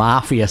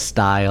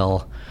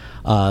mafia-style,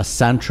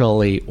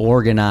 centrally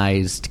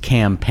organized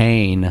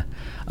campaign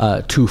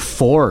to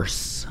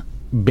force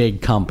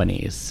big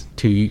companies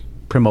to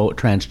promote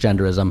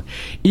transgenderism,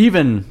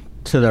 even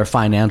to their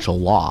financial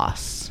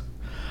loss.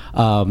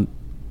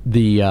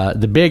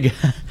 The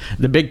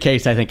big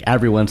case I think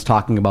everyone's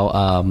talking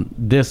about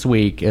this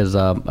week is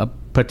a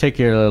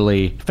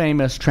particularly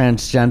famous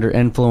transgender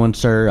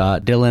influencer.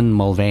 Dylan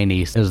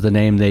Mulvaney is the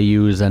name they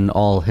use in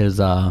all his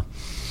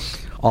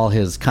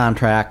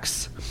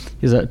contracts.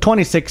 He's a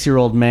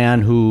 26-year-old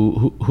man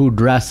who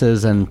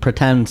dresses and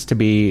pretends to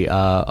be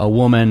a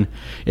woman.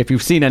 If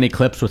you've seen any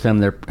clips with him,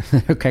 they're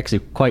actually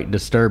quite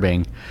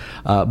disturbing.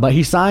 But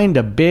he signed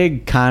a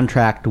big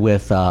contract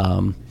with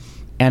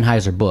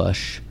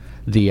Anheuser-Busch,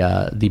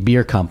 the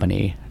beer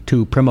company,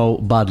 to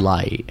promote Bud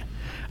Light.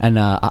 And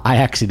I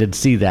actually did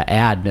see that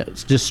ad, and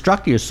it just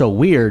struck you as so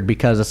weird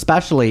because,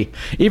 especially,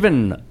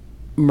 even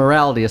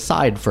morality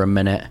aside for a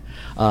minute,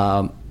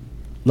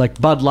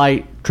 like Bud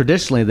Light,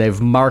 traditionally they've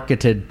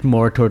marketed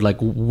more toward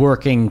like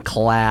working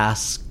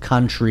class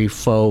country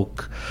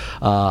folk,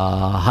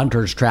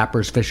 hunters,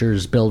 trappers,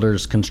 fishers,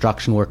 builders,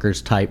 construction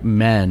workers type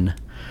men.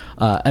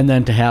 And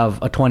then to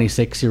have a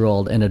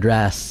 26-year-old in a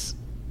dress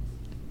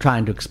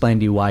trying to explain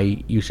to you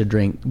why you should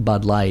drink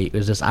Bud Light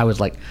is just, I was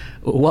like,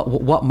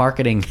 what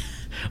marketing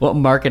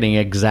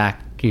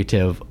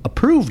executive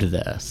approved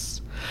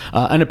this?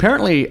 And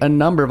apparently a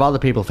number of other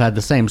people have had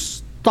the same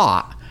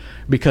thought,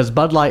 because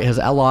Bud Light has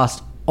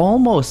lost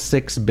almost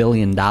 $6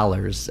 billion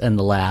in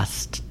the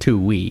last 2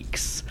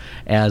 weeks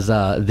as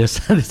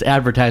this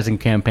advertising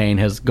campaign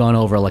has gone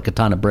over like a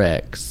ton of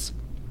bricks.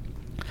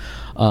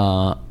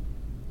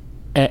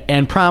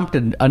 And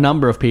prompted a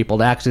number of people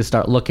to actually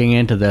start looking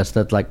into this.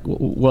 That's like,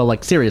 well,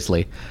 like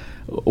seriously,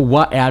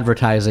 what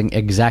advertising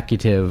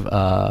executive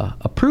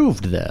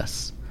approved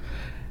this?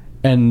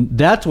 And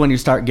that's when you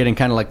start getting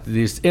kind of like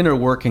these inner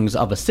workings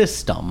of a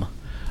system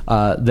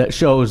that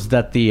shows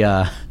that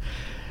the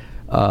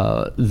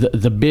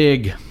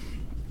big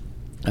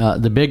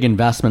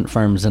investment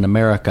firms in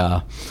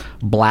America,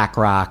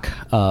 BlackRock,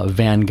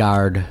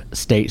 Vanguard,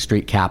 State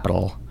Street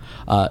Capital,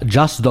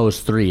 just those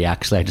three,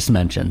 actually, I just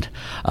mentioned,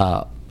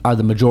 are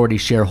the majority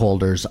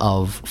shareholders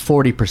of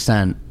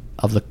 40%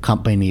 of the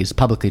companies,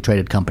 publicly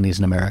traded companies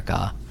in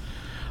America.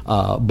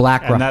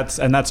 BlackRock,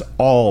 and that's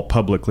all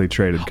publicly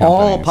traded companies.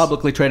 All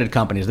publicly traded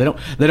companies. They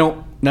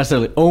don't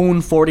necessarily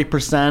own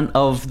 40%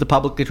 of the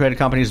publicly traded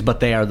companies, but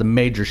they are the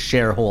major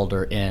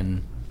shareholder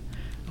in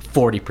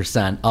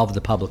 40% of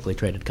the publicly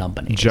traded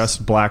companies.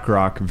 Just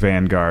BlackRock,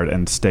 Vanguard,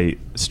 and State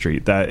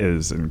Street. That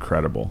is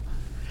incredible.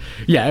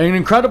 Yeah, an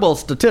incredible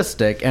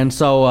statistic. And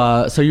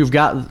so you've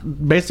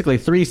got basically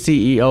three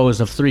CEOs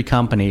of three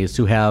companies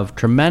who have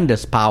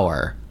tremendous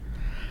power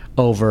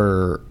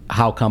over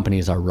how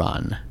companies are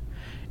run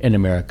in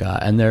America.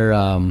 And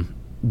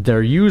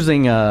they're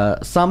using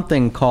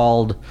something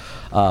called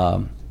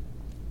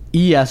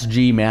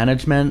ESG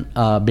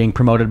management being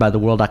promoted by the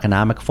World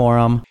Economic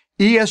Forum.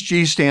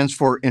 ESG stands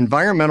for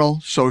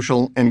Environmental,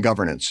 Social, and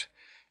Governance.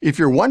 If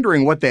you're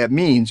wondering what that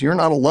means, you're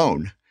not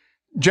alone.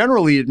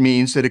 Generally, it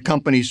means that a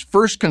company's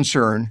first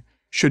concern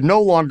should no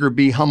longer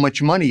be how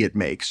much money it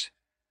makes,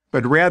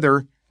 but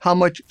rather how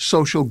much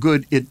social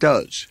good it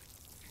does.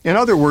 In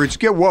other words,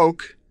 get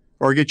woke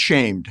or get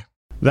shamed.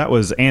 That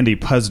was Andy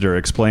Puzder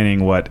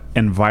explaining what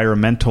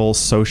environmental,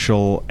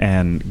 social,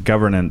 and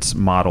governance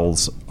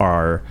models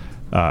are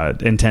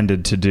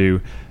intended to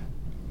do.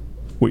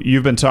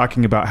 You've been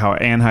talking about how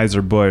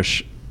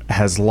Anheuser-Busch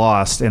has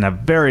lost in a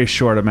very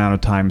short amount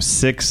of time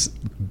 $6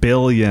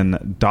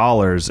 billion,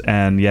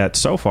 and yet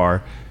so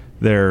far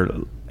they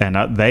and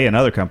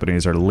other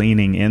companies are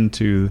leaning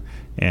into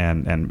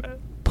and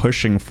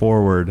pushing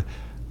forward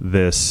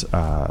this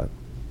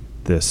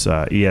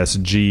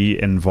ESG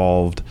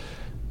involved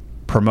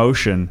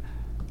promotion.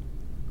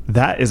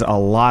 That is a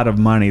lot of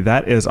money.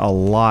 That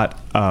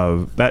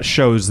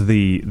shows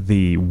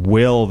the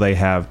will they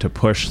have to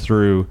push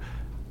through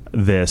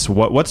this.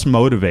 What's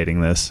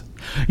motivating this?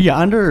 Yeah,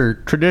 under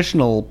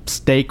traditional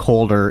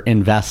stakeholder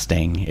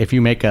investing, if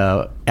you make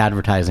a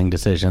advertising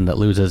decision that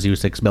loses you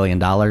 $6 billion,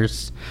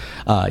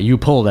 you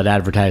pull that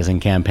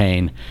advertising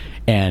campaign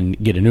and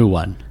get a new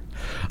one.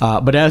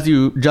 But as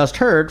you just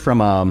heard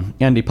from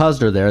Andy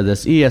Puzder there,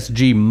 this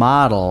ESG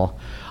model,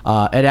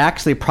 it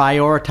actually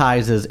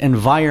prioritizes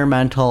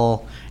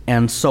environmental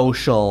and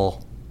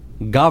social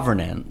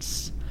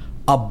governance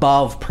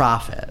above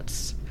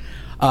profits.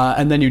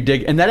 And then you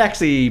dig, and that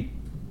actually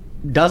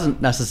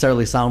doesn't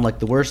necessarily sound like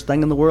the worst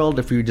thing in the world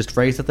if you just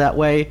phrase it that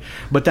way.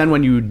 But then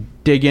when you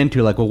dig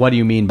into like, well, what do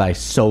you mean by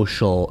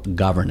social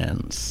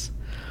governance?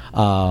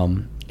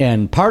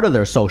 And part of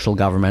their social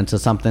governance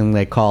is something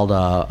they called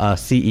a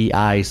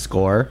CEI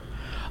score.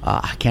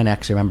 I can't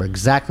actually remember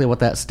exactly what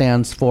that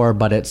stands for,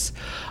 but it's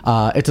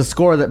a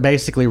score that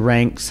basically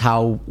ranks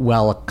how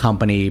well a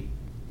company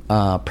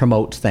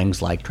promotes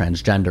things like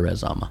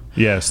transgenderism.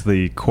 Yes,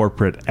 the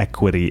Corporate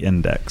Equity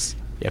Index.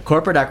 Yeah,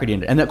 Corporate Equity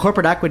Index. And that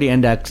Corporate Equity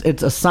Index,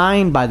 it's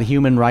assigned by the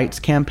Human Rights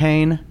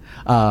Campaign,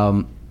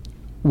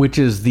 which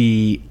is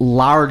the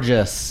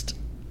largest,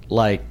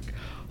 like,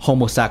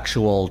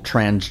 homosexual,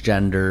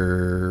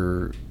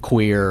 transgender,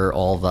 queer,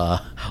 all the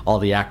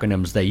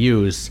acronyms they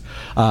use,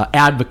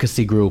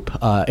 advocacy group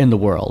in the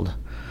world.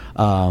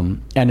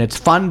 And it's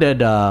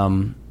funded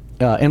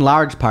in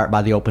large part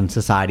by the Open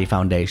Society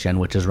Foundation,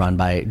 which is run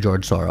by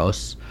George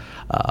Soros,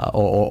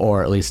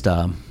 or at least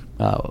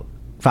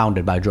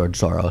founded by George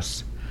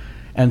Soros.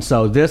 And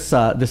so this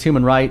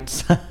human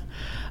rights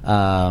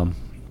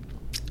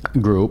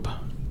group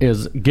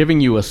is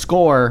giving you a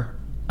score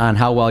on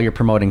how well you're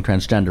promoting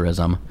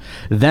transgenderism.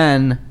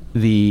 Then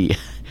the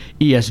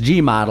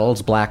ESG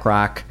models,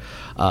 BlackRock,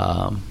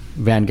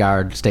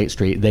 Vanguard, State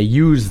Street, they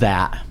use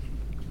that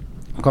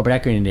Corporate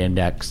Equity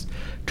Index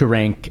to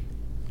rank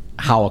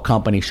how a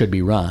company should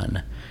be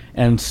run.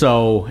 And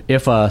so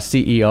if a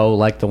CEO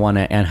like the one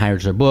at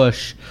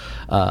Anheuser-Busch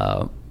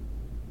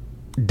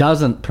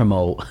doesn't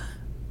promote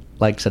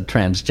like I said,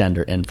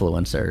 transgender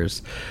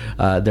influencers.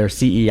 Their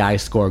CEI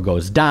score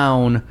goes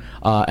down,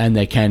 and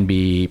they can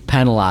be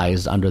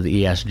penalized under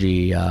the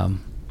ESG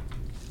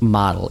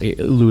model,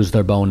 lose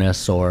their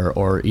bonus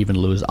or even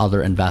lose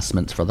other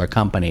investments for their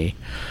company,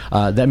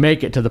 that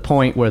make it to the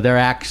point where they're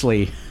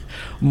actually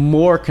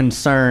more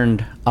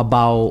concerned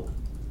about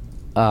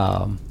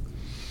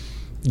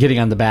getting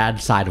on the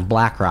bad side of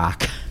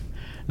BlackRock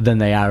than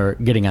they are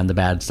getting on the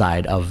bad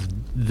side of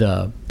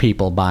the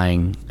people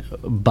buying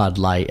Bud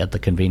Light at the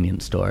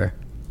convenience store.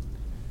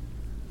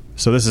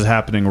 So this is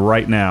happening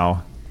right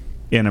now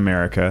in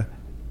America.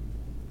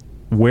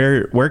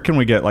 Where can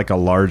we get like a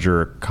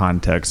larger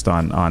context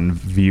on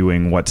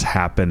viewing what's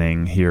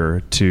happening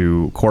here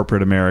to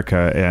corporate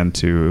America and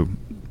to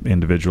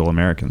individual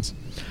Americans?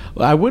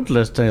 I would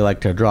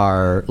like to draw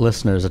our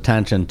listeners'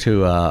 attention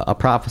to a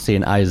prophecy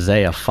in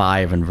Isaiah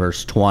 5 and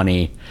verse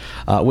 20,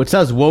 which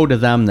says, "Woe to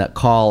them that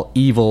call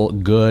evil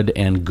good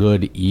and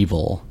good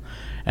evil."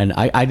 And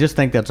I just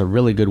think that's a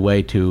really good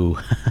way to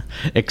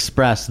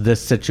express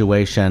this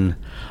situation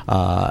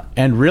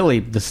and really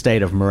the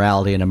state of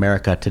morality in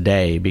America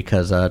today,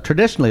 because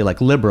traditionally,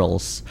 like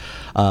liberals,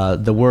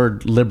 the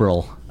word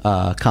liberal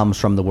comes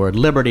from the word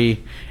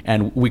liberty,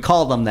 and we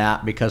call them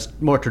that because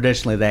more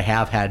traditionally they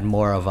have had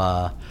more of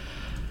a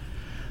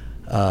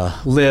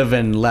live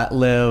and let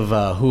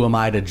live, who am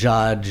I to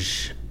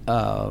judge,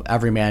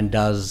 every man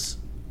does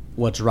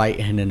what's right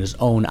in his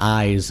own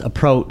eyes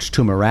approach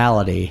to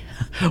morality.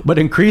 But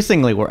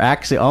increasingly we're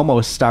actually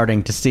almost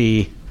starting to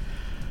see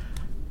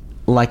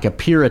like a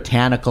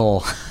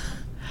puritanical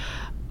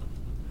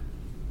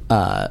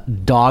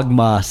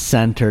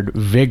dogma-centered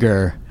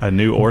vigor, a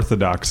new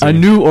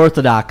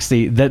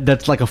orthodoxy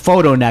that's like a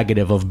photo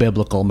negative of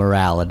biblical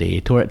morality,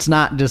 to where it's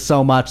not just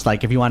so much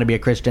like if you want to be a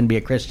Christian, be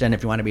a Christian,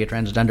 if you want to be a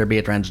transgender, be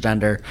a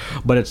transgender,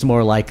 but it's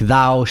more like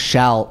thou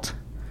shalt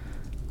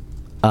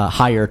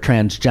hire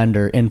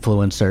transgender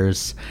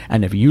influencers,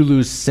 and if you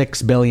lose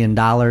 $6 billion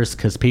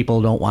because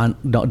people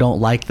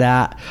don't like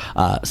that,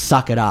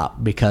 suck it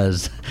up,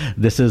 because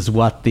this is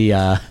what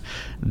the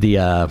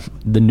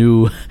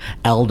new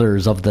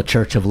elders of the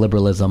Church of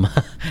Liberalism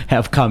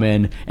have come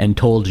in and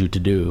told you to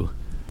do.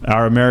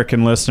 Our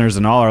American listeners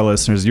and all our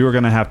listeners, you are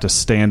going to have to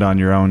stand on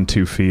your own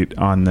 2 feet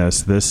on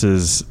this. This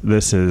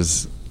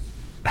is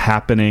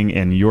happening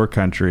in your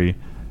country.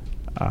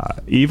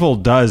 Evil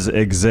does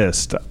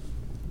exist.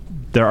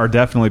 There are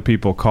definitely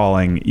people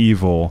calling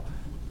evil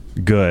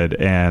good,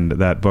 and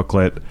that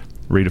booklet,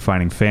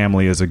 Redefining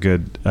Family, is a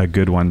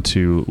good one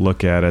to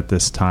look at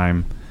this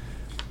time.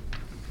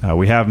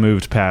 We have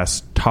moved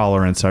past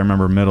tolerance. I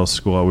remember middle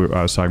school.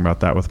 I was talking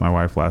about that with my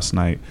wife last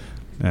night.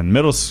 And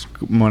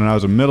when I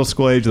was in middle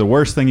school age, the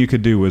worst thing you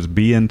could do was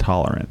be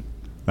intolerant.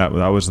 That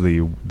was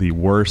the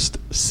worst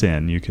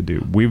sin you could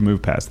do. We've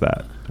moved past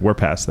that. We're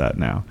past that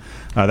now.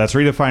 That's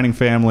Redefining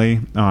Family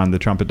on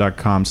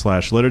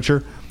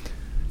thetrumpet.com/literature.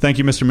 Thank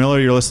you, Mr.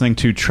 Miller. You're listening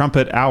to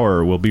Trumpet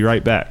Hour. We'll be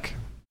right back.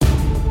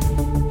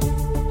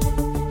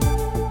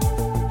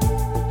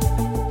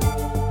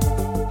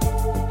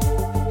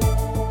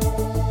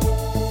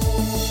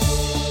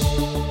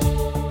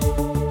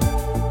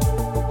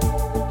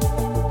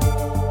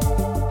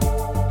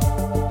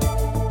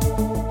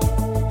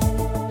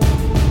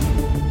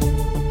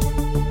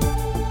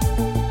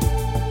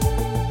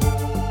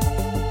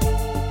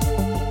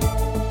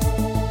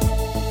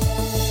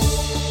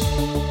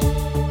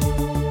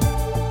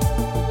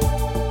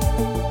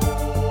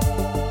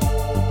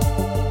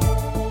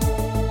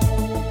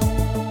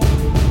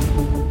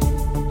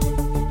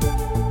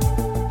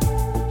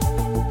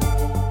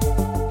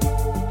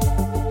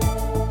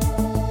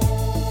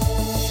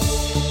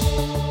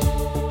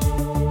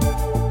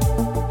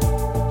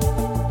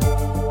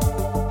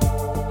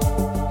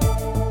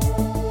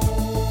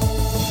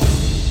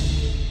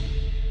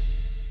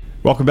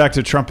 Welcome back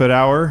to Trumpet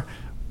Hour.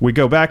 We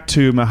go back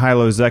to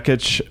Mihailo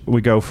Zekic.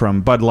 We go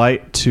from Bud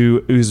Light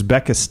to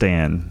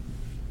Uzbekistan.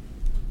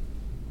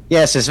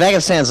 Yes,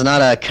 Uzbekistan is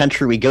not a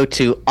country we go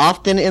to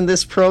often in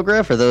this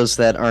program. For those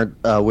that aren't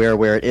aware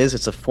where it is,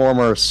 it's a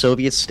former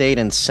Soviet state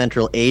in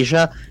Central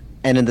Asia.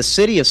 And in the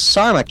city of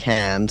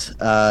Samarkand,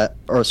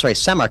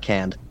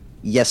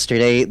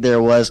 yesterday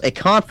there was a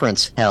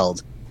conference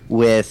held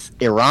with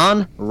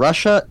Iran,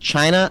 Russia,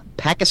 China,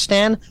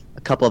 Pakistan,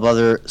 a couple of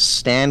other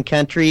Stan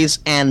countries,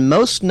 and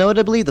most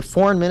notably the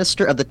foreign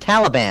minister of the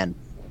Taliban,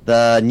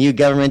 the new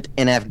government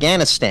in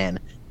Afghanistan.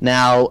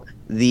 Now,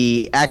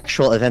 the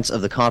actual events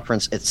of the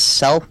conference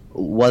itself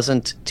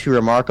wasn't too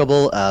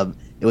remarkable.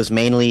 It was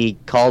mainly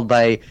called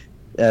by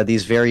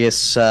these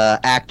various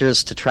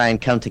actors to try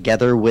and come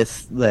together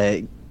with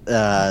the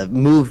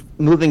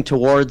moving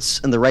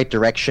towards in the right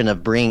direction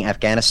of bringing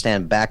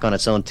Afghanistan back on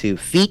its own 2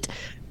 feet.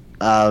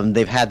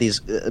 They've had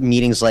these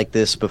meetings like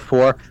this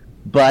before.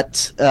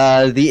 But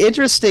the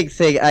interesting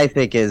thing, I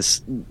think,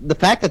 is the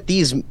fact that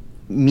these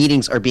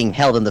meetings are being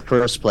held in the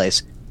first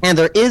place, and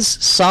there is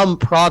some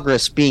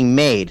progress being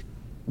made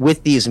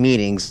with these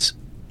meetings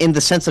in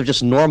the sense of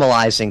just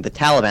normalizing the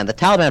Taliban. The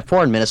Taliban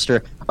foreign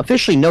minister,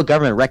 officially no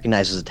government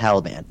recognizes the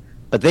Taliban,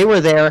 but they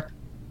were there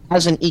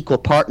as an equal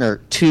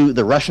partner to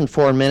the Russian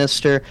foreign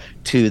minister,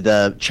 to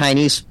the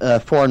Chinese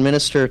foreign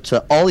minister,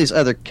 to all these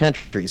other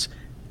countries.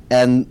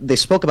 And they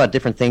spoke about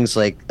different things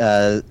like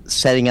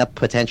setting up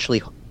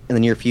potentially in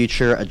the near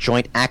future a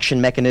joint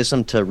action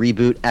mechanism to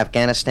reboot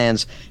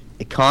Afghanistan's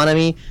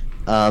economy.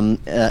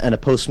 In a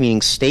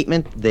post-meeting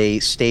statement, they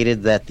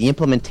stated that the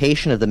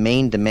implementation of the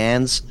main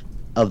demands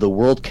of the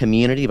world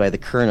community by the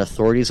current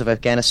authorities of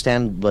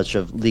Afghanistan, bunch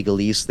of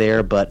legalese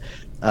there, but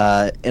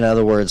in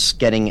other words,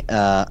 getting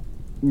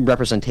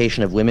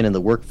representation of women in the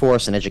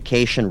workforce and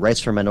education, rights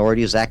for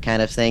minorities, that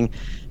kind of thing.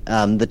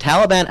 The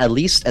Taliban, at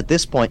least at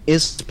this point,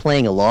 is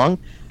playing along.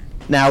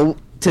 Now,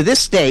 to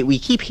this day, we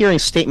keep hearing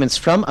statements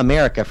from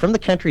America, from the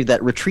country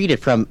that retreated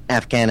from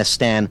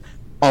Afghanistan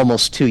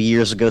almost 2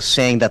 years ago,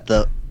 saying that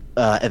the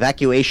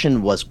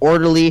evacuation was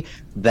orderly,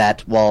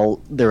 that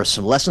while there were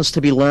some lessons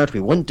to be learned, we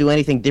wouldn't do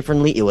anything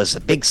differently. It was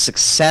a big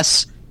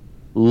success.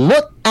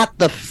 Look at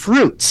the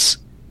fruits.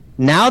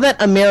 Now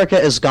that America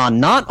is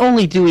gone, not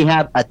only do we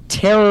have a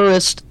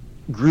terrorist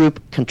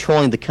group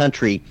controlling the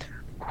country,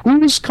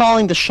 who's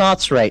calling the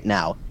shots right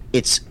now?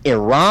 It's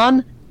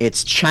Iran,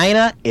 it's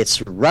China,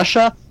 it's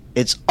Russia,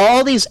 it's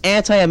all these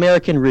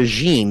anti-American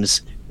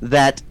regimes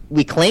that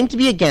we claim to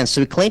be against,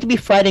 so we claim to be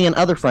fighting on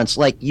other fronts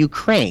like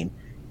Ukraine,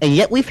 and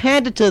yet we've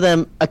handed to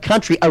them a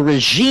country, a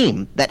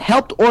regime that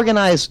helped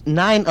organize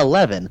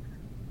 9/11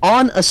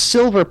 on a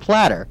silver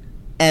platter.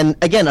 And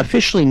again,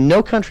 officially,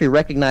 no country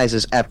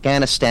recognizes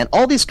Afghanistan.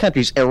 All these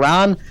countries,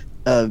 Iran,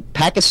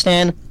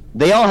 Pakistan,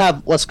 they all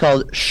have what's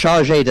called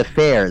chargé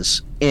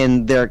d'affaires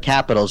in their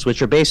capitals,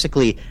 which are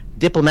basically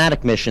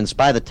diplomatic missions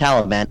by the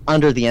Taliban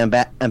under the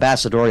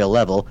ambassadorial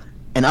level.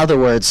 In other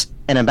words,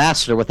 an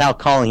ambassador without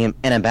calling him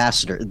an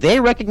ambassador. They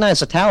recognize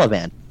the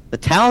Taliban. The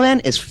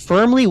Taliban is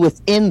firmly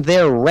within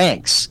their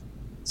ranks.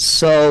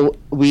 So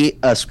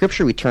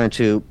scripture we turn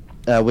to,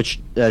 which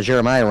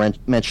Jeremiah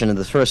mentioned in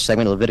the first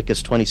segment,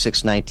 Leviticus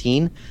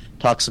 26:19,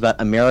 talks about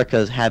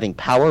America having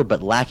power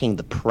but lacking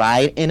the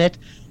pride in it.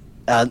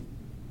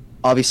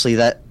 Obviously,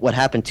 that what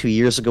happened 2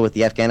 years ago with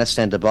the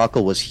Afghanistan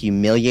debacle was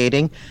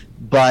humiliating,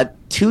 but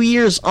 2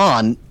 years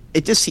on,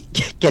 it just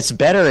gets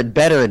better and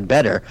better and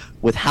better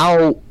with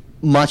how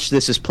much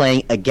this is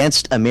playing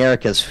against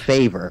America's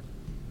favor.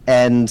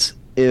 And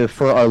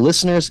for our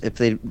listeners, if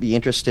they'd be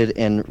interested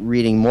in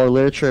reading more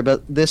literature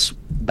about this,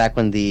 back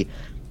when the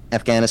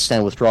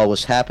Afghanistan withdrawal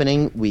was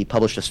happening, we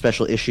published a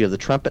special issue of the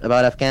Trumpet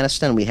about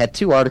Afghanistan. We had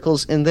 2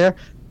 articles in there.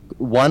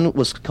 One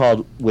was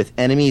called "With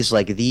Enemies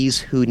Like These,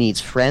 Who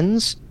Needs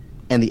Friends?"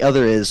 and the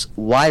other is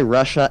 "Why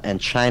Russia and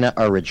China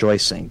Are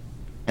Rejoicing."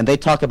 And they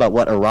talk about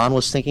what Iran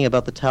was thinking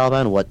about the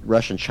Taliban, what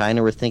Russia and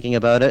China were thinking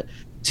about it.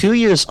 2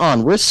 years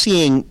on, we're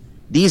seeing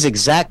these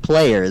exact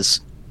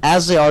players,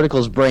 as the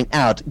articles bring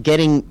out,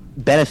 getting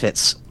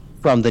benefits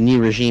from the new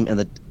regime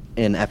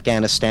in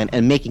Afghanistan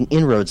and making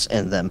inroads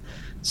in them.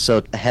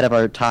 So ahead of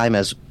our time,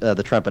 as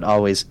the Trumpet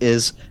always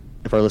is.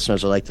 If our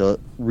listeners would like to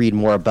read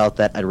more about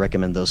that, I'd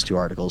recommend those 2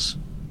 articles.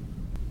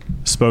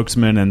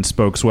 Spokesmen and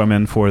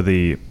spokeswomen for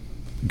the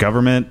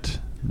government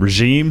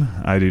regime,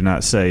 I do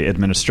not say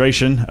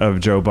administration, of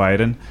Joe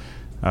Biden,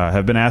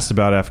 have been asked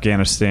about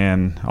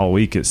Afghanistan all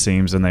week, it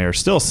seems, and they are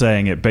still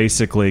saying it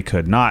basically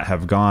could not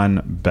have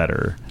gone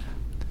better.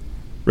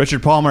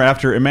 Richard Palmer,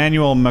 after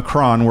Emmanuel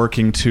Macron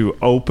working to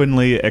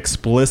openly,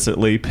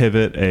 explicitly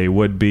pivot a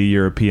would-be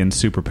European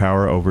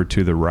superpower over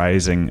to the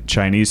rising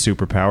Chinese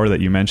superpower that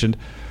you mentioned,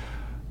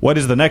 what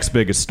is the next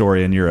biggest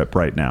story in Europe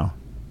right now?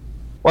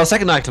 Well, the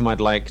second item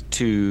I'd like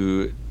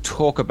to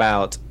talk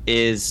about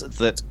is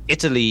that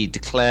Italy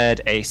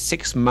declared a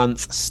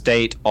 6-month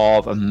state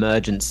of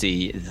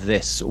emergency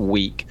this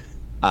week.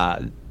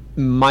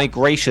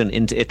 Migration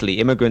into Italy,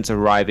 immigrants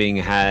arriving,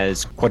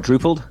 has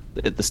quadrupled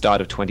at the start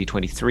of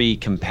 2023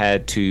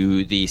 compared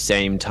to the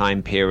same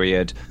time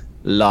period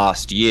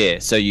last year.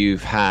 So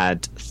you've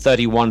had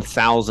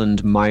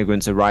 31,000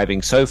 migrants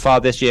arriving so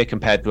far this year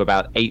compared to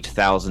about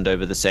 8,000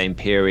 over the same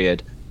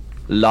period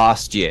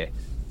last year.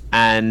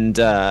 And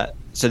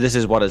so this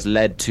is what has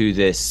led to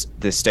this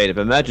state of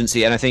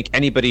emergency. And I think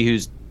anybody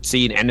who's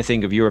seen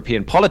anything of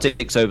European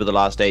politics over the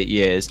last 8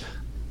 years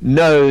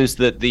knows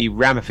that the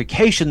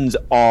ramifications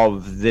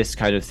of this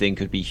kind of thing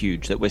could be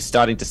huge, that we're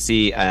starting to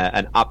see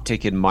an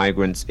uptick in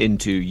migrants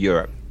into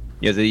Europe.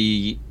 You know,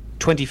 the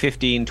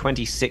 2015,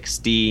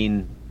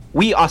 2016,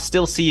 we are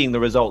still seeing the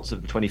results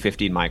of the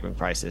 2015 migrant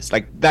crisis.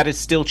 Like, that is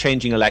still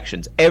changing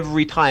elections.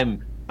 Every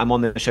time I'm on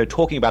the show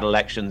talking about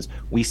elections,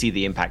 we see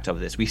the impact of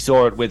this. We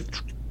saw it with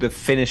the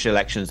Finnish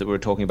elections that we were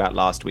talking about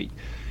last week.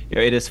 You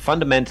know, it has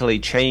fundamentally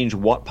changed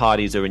what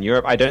parties are in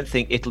Europe. I don't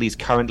think Italy's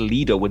current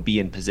leader would be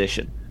in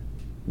position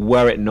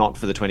were it not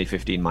for the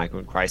 2015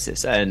 migrant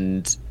crisis.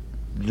 And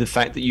the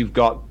fact that you've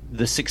got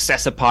the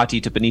successor party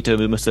to Benito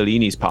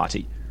Mussolini's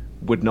party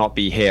would not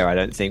be here, I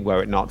don't think,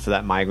 were it not for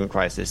that migrant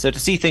crisis. So to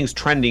see things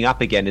trending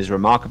up again is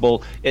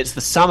remarkable. It's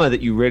the summer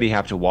that you really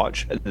have to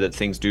watch, that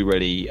things do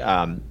really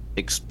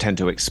tend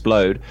to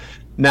explode.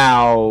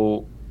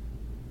 Now,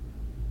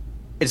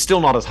 it's still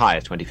not as high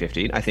as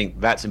 2015. I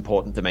think that's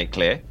important to make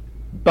clear.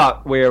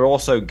 But we're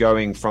also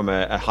going from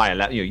a higher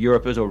level.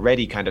 Europe is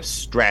already kind of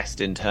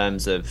stressed in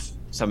terms of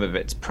some of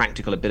its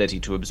practical ability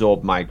to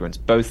absorb migrants,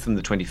 both from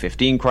the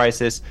 2015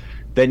 crisis.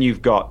 Then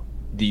you've got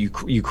the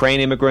Ukraine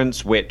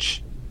immigrants,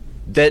 which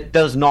that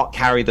does not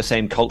carry the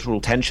same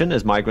cultural tension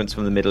as migrants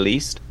from the Middle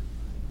East,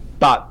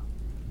 but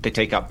they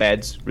take up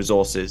beds,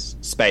 resources,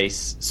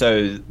 space,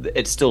 so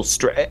it still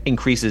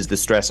increases the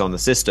stress on the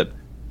system.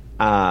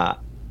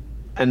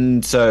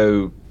 And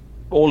so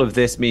all of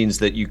this means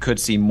that you could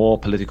see more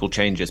political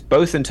changes,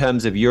 both in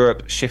terms of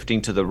Europe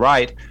shifting to the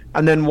right,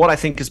 and then what I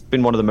think has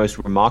been one of the most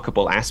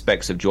remarkable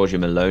aspects of Giorgia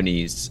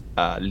Meloni's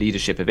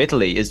leadership of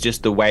Italy is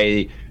just the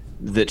way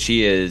that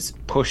she has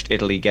pushed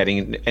Italy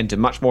getting into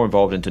much more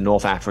involved into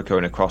North Africa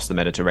and across the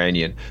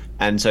Mediterranean.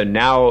 And so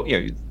now,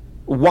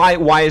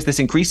 why is this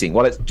increasing?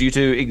 Well, it's due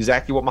to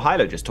exactly what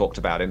Mihailo just talked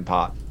about in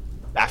part.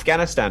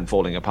 Afghanistan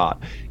falling apart.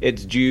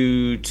 It's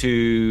due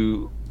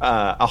to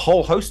a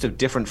whole host of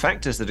different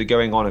factors that are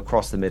going on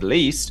across the Middle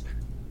East.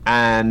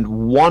 And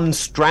one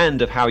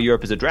strand of how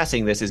Europe is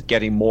addressing this is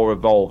getting more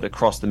evolved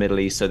across the Middle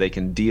East so they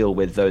can deal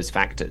with those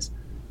factors.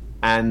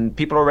 And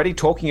people are already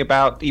talking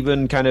about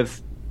even kind of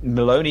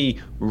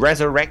Meloni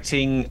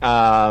resurrecting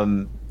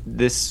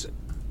this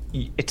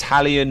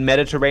Italian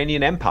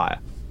Mediterranean empire.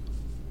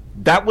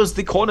 That was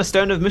the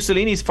cornerstone of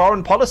Mussolini's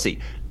foreign policy.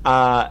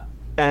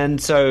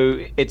 And so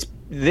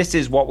this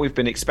is what we've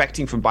been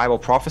expecting from Bible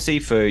prophecy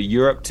for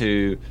Europe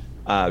to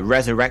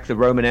resurrect the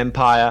Roman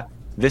Empire.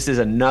 This is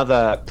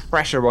another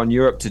pressure on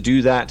Europe to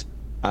do that.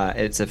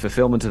 It's a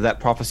fulfillment of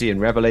that prophecy in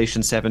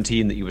Revelation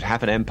 17 that you would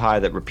have an empire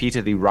that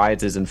repeatedly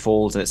rises and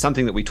falls. And it's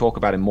something that we talk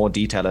about in more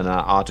detail in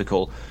our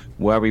article,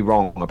 Were We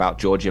Wrong About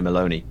Giorgia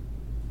Meloni?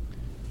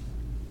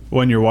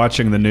 When you're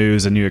watching the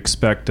news and you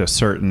expect a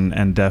certain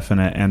and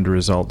definite end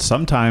result,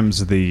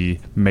 sometimes the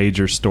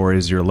major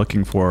stories you're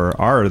looking for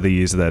are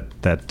these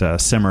that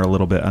simmer a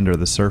little bit under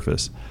the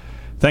surface.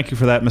 Thank you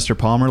for that, Mr.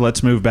 Palmer.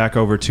 Let's move back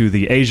over to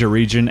the Asia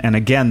region. And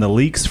again, the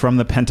leaks from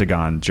the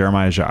Pentagon.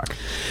 Jeremiah Jacques.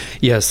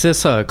 Yes,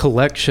 this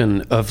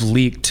collection of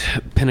leaked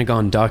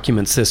Pentagon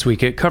documents this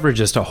week, it covered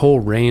just a whole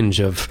range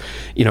of,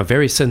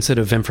 very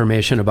sensitive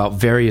information about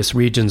various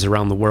regions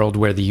around the world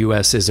where the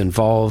U.S. is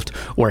involved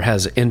or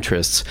has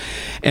interests.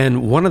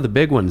 And one of the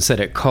big ones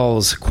that it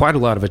calls quite a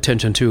lot of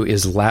attention to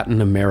is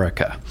Latin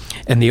America.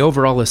 And the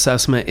overall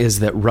assessment is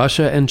that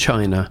Russia and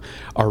China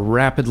are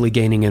rapidly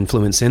gaining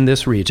influence in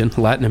this region,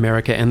 Latin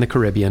America and the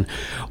Caribbean,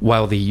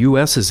 while the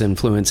U.S.'s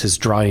influence is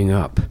drying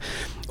up.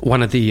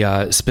 One of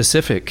the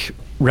specific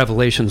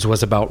revelations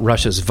was about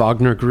Russia's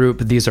Wagner Group.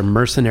 These are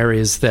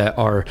mercenaries that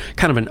are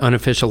kind of an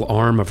unofficial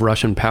arm of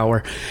Russian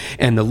power,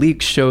 and the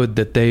leaks showed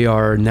that they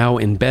are now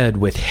in bed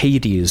with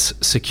Haiti's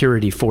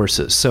security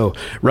forces. So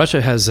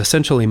Russia has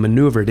essentially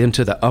maneuvered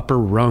into the upper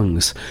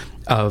rungs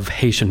of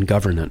Haitian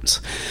governance.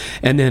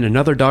 And then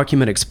another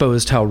document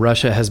exposed how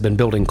Russia has been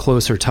building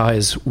closer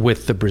ties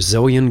with the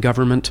Brazilian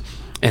government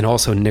and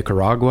also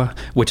Nicaragua,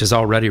 which is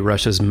already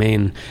Russia's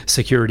main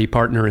security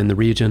partner in the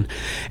region.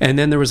 And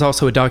then there was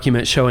also a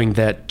document showing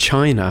that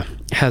China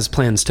has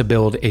plans to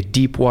build a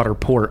deep water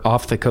port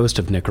off the coast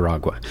of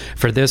Nicaragua.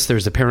 For this,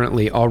 there's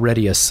apparently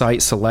already a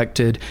site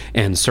selected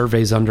and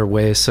surveys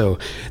underway, so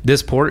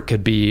this port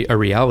could be a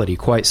reality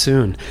quite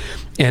soon.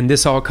 And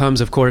this all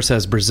comes, of course,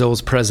 as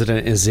Brazil's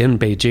president is in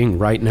Beijing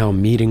right now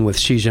meeting with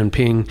Xi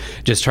Jinping,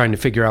 just trying to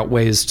figure out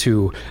ways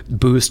to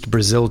boost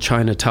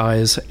Brazil-China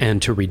ties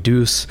and to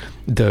reduce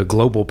the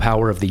global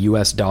power of the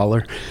U.S.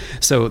 dollar.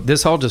 So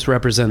this all just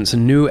represents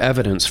new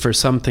evidence for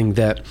something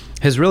that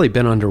has really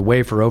been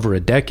underway for over a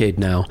decade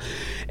now,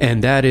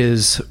 and that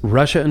is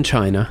Russia and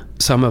China,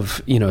 some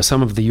of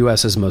the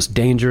U.S.'s most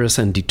dangerous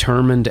and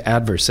determined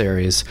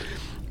adversaries,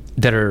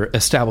 that are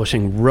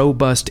establishing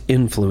robust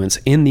influence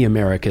in the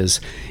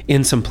Americas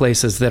in some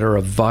places that are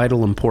of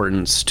vital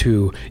importance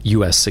to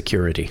U.S.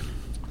 security.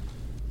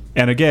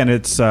 And again,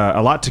 it's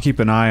a lot to keep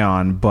an eye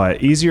on,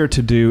 but easier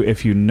to do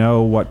if you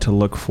know what to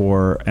look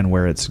for and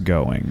where it's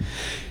going.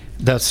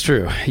 That's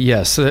true.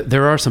 Yes,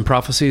 there are some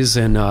prophecies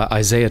in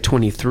Isaiah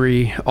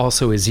 23,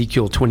 also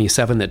Ezekiel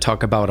 27, that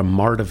talk about a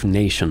mart of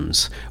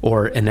nations,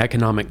 or an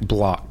economic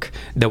bloc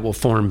that will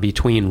form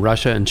between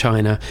Russia and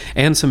China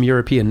and some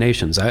European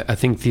nations. I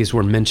think these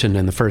were mentioned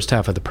in the first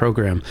half of the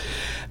program.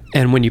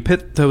 And when you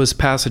put those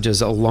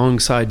passages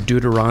alongside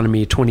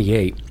Deuteronomy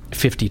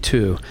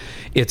 28:52,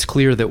 it's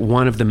clear that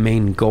one of the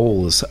main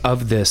goals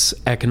of this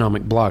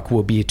economic bloc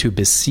will be to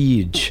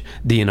besiege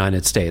the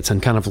United States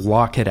and kind of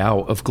lock it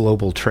out of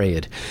global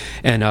trade.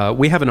 And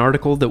we have an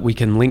article that we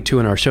can link to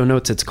in our show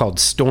notes. It's called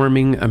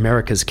Storming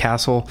America's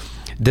Castle.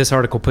 This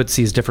article puts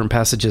these different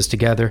passages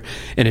together,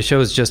 and it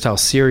shows just how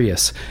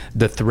serious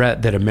the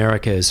threat that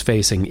America is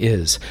facing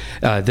is.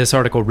 This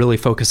article really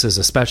focuses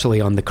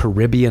especially on the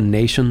Caribbean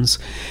nations,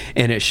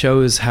 and it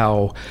shows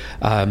how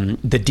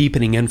the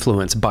deepening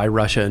influence by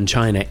Russia and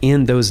China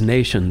in those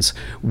nations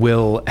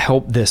will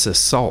help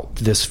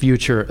this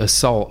future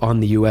assault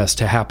on the U.S.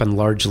 to happen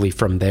largely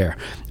from there.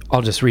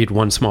 I'll just read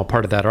one small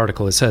part of that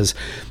article. It says,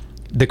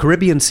 The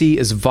Caribbean Sea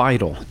is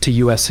vital to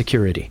U.S.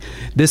 security.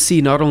 This sea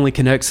not only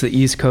connects the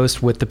East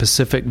Coast with the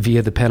Pacific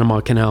via the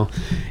Panama Canal,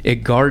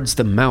 it guards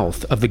the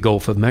mouth of the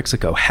Gulf of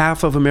Mexico.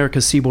 Half of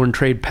America's seaborne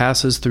trade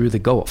passes through the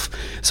Gulf.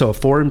 So a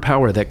foreign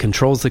power that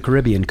controls the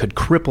Caribbean could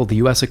cripple the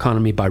U.S.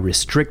 economy by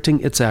restricting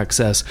its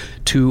access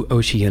to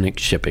oceanic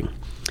shipping.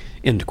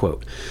 End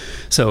quote.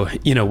 So,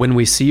 when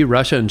we see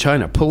Russia and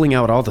China pulling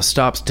out all the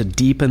stops to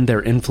deepen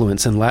their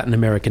influence in Latin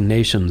American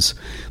nations,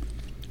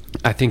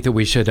 I think that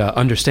we should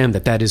understand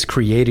that is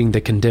creating the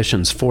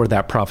conditions for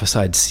that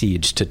prophesied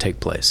siege to take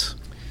place.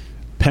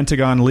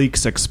 Pentagon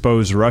leaks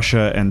expose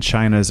Russia and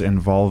China's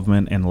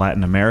involvement in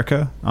Latin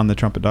America on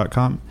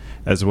thetrumpet.com,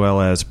 as well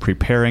as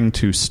preparing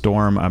to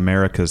storm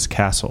America's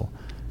castle.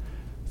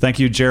 Thank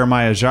you,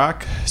 Jeremiah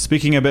Jacques.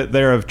 Speaking a bit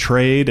there of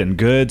trade and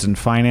goods and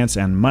finance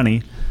and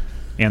money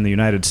and the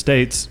United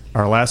States,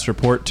 our last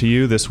report to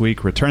you this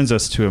week returns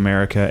us to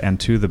America and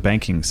to the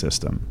banking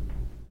system.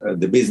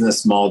 The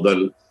business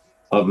model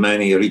of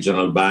many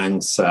regional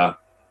banks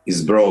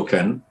is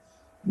broken.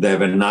 They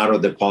have a narrow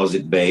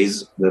deposit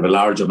base. They have a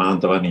large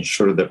amount of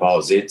uninsured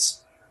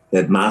deposits. They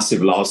had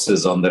massive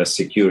losses on their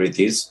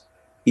securities.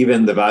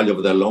 Even the value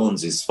of their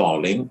loans is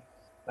falling.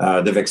 They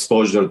have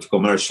exposure to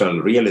commercial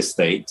real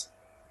estate.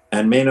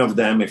 And many of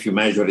them, if you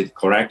measure it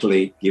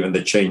correctly, given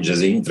the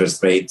changes in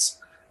interest rates,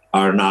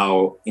 are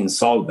now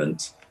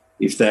insolvent.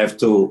 If they have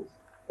to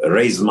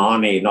raise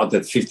money, not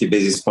at 50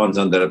 basis points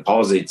on their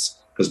deposits,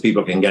 because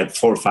people can get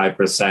 4 or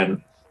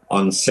 5%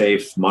 on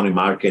safe money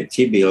market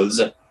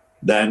T-bills,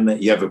 then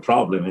you have a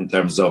problem in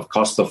terms of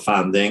cost of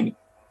funding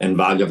and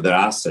value of their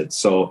assets.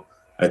 So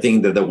I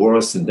think that the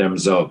worst in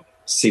terms of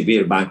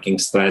severe banking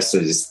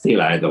stresses is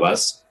still ahead of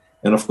us.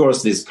 And of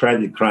course, this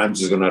credit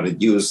crunch is going to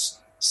reduce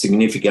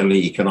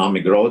significantly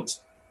economic growth.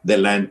 They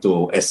lend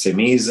to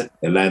SMEs,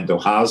 they lend to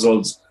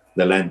households,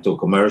 they lend to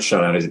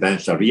commercial and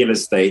residential real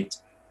estate.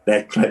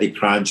 That credit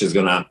crunch is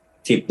going to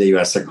tip the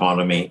U.S.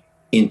 economy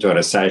into a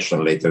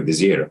recession later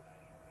this year.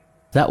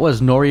 That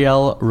was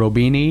Nouriel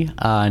Roubini,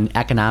 an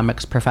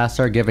economics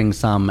professor, giving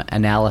some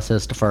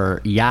analysis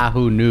for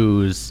Yahoo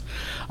News.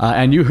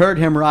 And you heard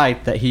him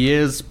right that he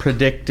is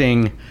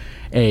predicting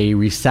a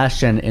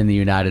recession in the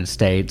United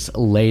States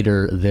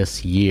later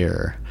this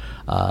year.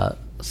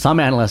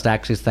 Some analysts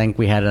actually think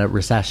we had a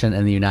recession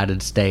in the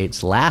United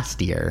States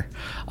last year.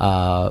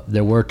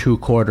 There were 2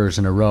 quarters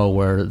in a row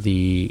where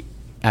the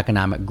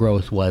economic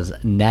growth was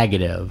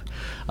negative.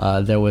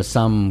 There was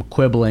some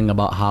quibbling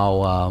about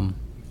how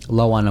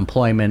low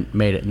unemployment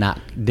made it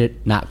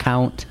did not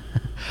count.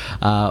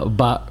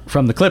 But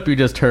from the clip you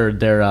just heard,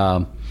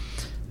 they're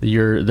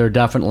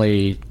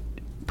definitely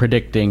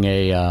predicting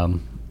a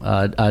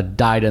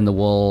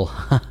dyed-in-the-wool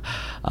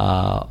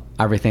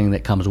everything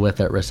that comes with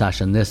it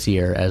recession this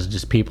year, as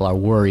just people are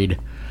worried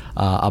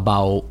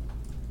about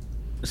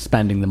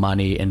spending the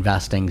money,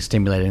 investing,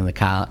 stimulating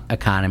the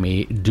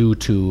economy due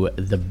to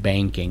the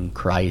banking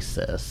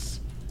crisis.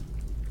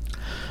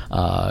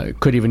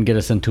 Could even get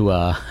us into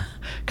a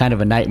kind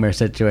of a nightmare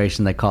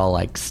situation they call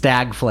like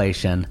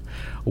stagflation,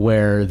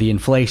 where the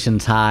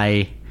inflation's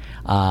high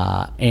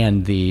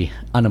and the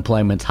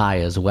unemployment's high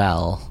as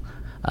well.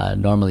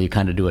 Normally you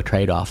kind of do a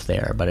trade-off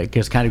there, but it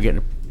just kind of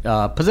get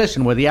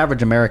position where the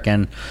average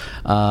American,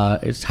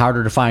 it's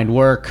harder to find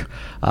work,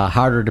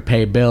 harder to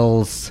pay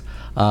bills,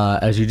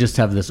 as you just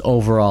have this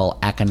overall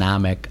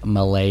economic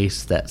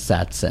malaise that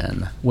sets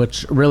in,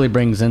 which really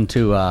brings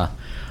into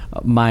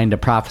mind a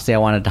prophecy I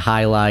wanted to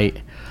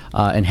highlight.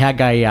 In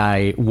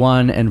Haggai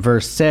 1 and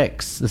verse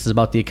 6, this is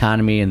about the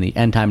economy in the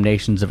end-time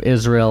nations of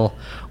Israel,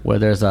 where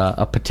there's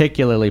a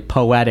particularly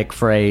poetic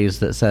phrase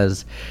that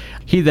says,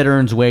 "He that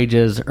earns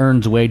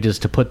wages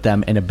to put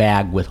them in a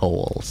bag with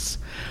holes."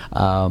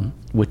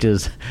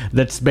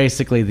 That's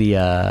basically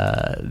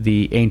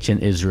the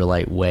ancient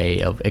Israelite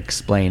way of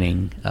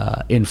explaining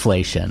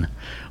inflation,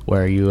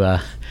 where you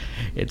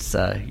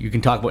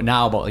can talk about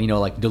now about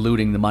like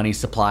diluting the money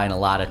supply in a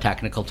lot of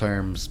technical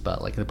terms,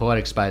 but like the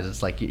poetic spies,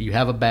 it's like you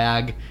have a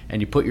bag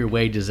and you put your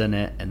wages in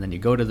it, and then you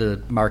go to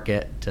the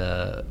market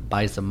to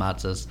buy some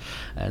matzahs,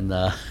 and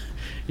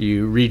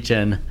you reach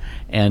in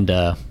and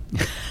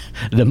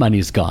the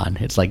money's gone.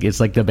 It's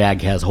like the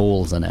bag has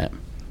holes in it.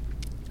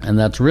 And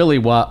that's really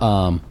what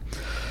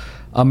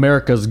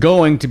America's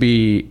going to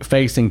be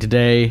facing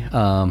today.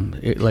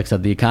 Like I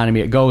said, the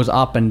economy, it goes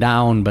up and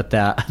down, but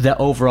that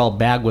overall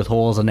bag with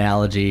holes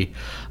analogy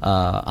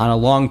on a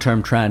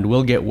long-term trend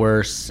will get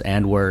worse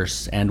and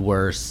worse and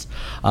worse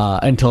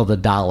until the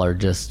dollar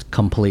just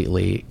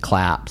completely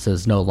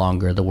collapses, no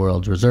longer the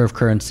world's reserve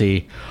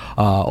currency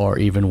or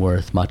even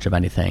worth much of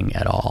anything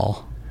at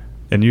all.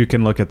 And you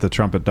can look at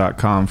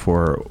thetrumpet.com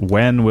for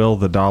when will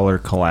the dollar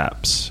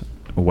collapse?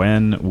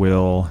 When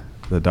will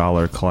the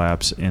dollar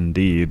collapse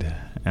indeed?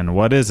 And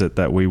what is it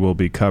that we will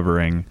be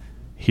covering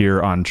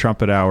here on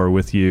Trumpet Hour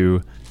with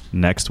you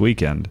next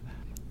weekend?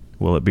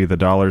 Will it be the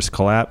dollar's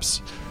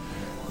collapse?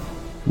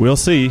 We'll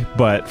see.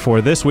 But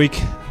for this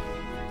week,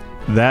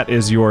 that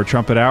is your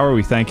Trumpet Hour.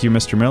 We thank you,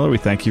 Mr. Miller. We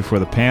thank you for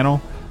the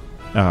panel.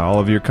 all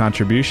of your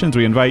contributions.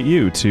 We invite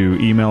you to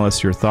email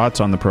us your thoughts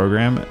on the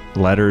program,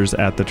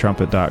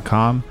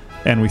 letters@thetrumpet.com.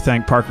 And we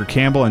thank Parker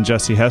Campbell and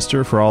Jesse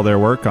Hester for all their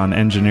work on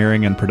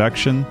engineering and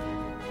production.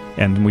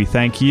 And we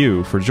thank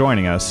you for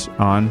joining us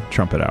on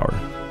Trumpet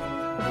Hour.